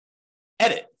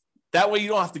edit. That way you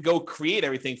don't have to go create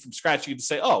everything from scratch. You can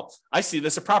say, oh, I see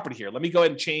there's a property here. Let me go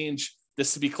ahead and change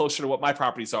this to be closer to what my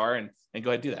properties are and go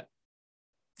ahead and do that.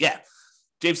 Yeah.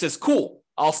 James says, cool.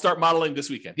 I'll start modeling this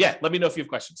weekend. Yeah. Let me know if you have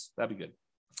questions. That'd be good.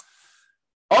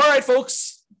 All right,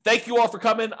 folks. Thank you all for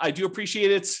coming. I do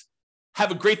appreciate it.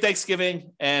 Have a great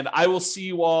Thanksgiving, and I will see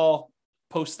you all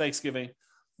post-Thanksgiving.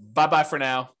 Bye-bye for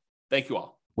now. Thank you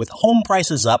all. With home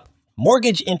prices up,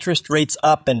 mortgage interest rates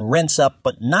up, and rents up,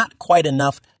 but not quite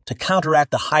enough to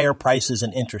counteract the higher prices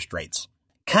and interest rates.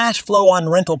 Cash flow on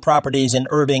rental properties in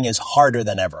Irving is harder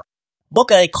than ever.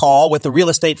 Book a call with the Real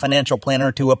Estate Financial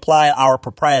Planner to apply our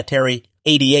proprietary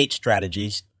 88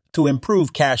 strategies to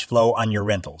improve cash flow on your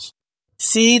rentals.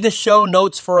 See the show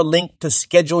notes for a link to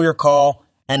schedule your call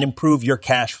and improve your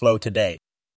cash flow today.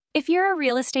 If you're a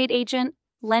real estate agent,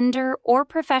 lender, or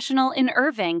professional in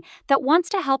Irving that wants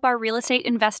to help our real estate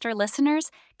investor listeners,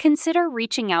 consider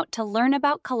reaching out to learn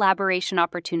about collaboration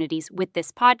opportunities with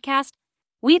this podcast.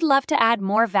 We'd love to add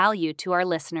more value to our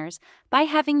listeners by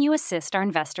having you assist our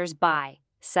investors buy,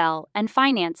 sell, and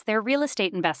finance their real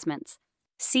estate investments.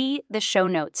 See the show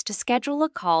notes to schedule a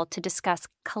call to discuss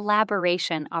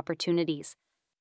collaboration opportunities.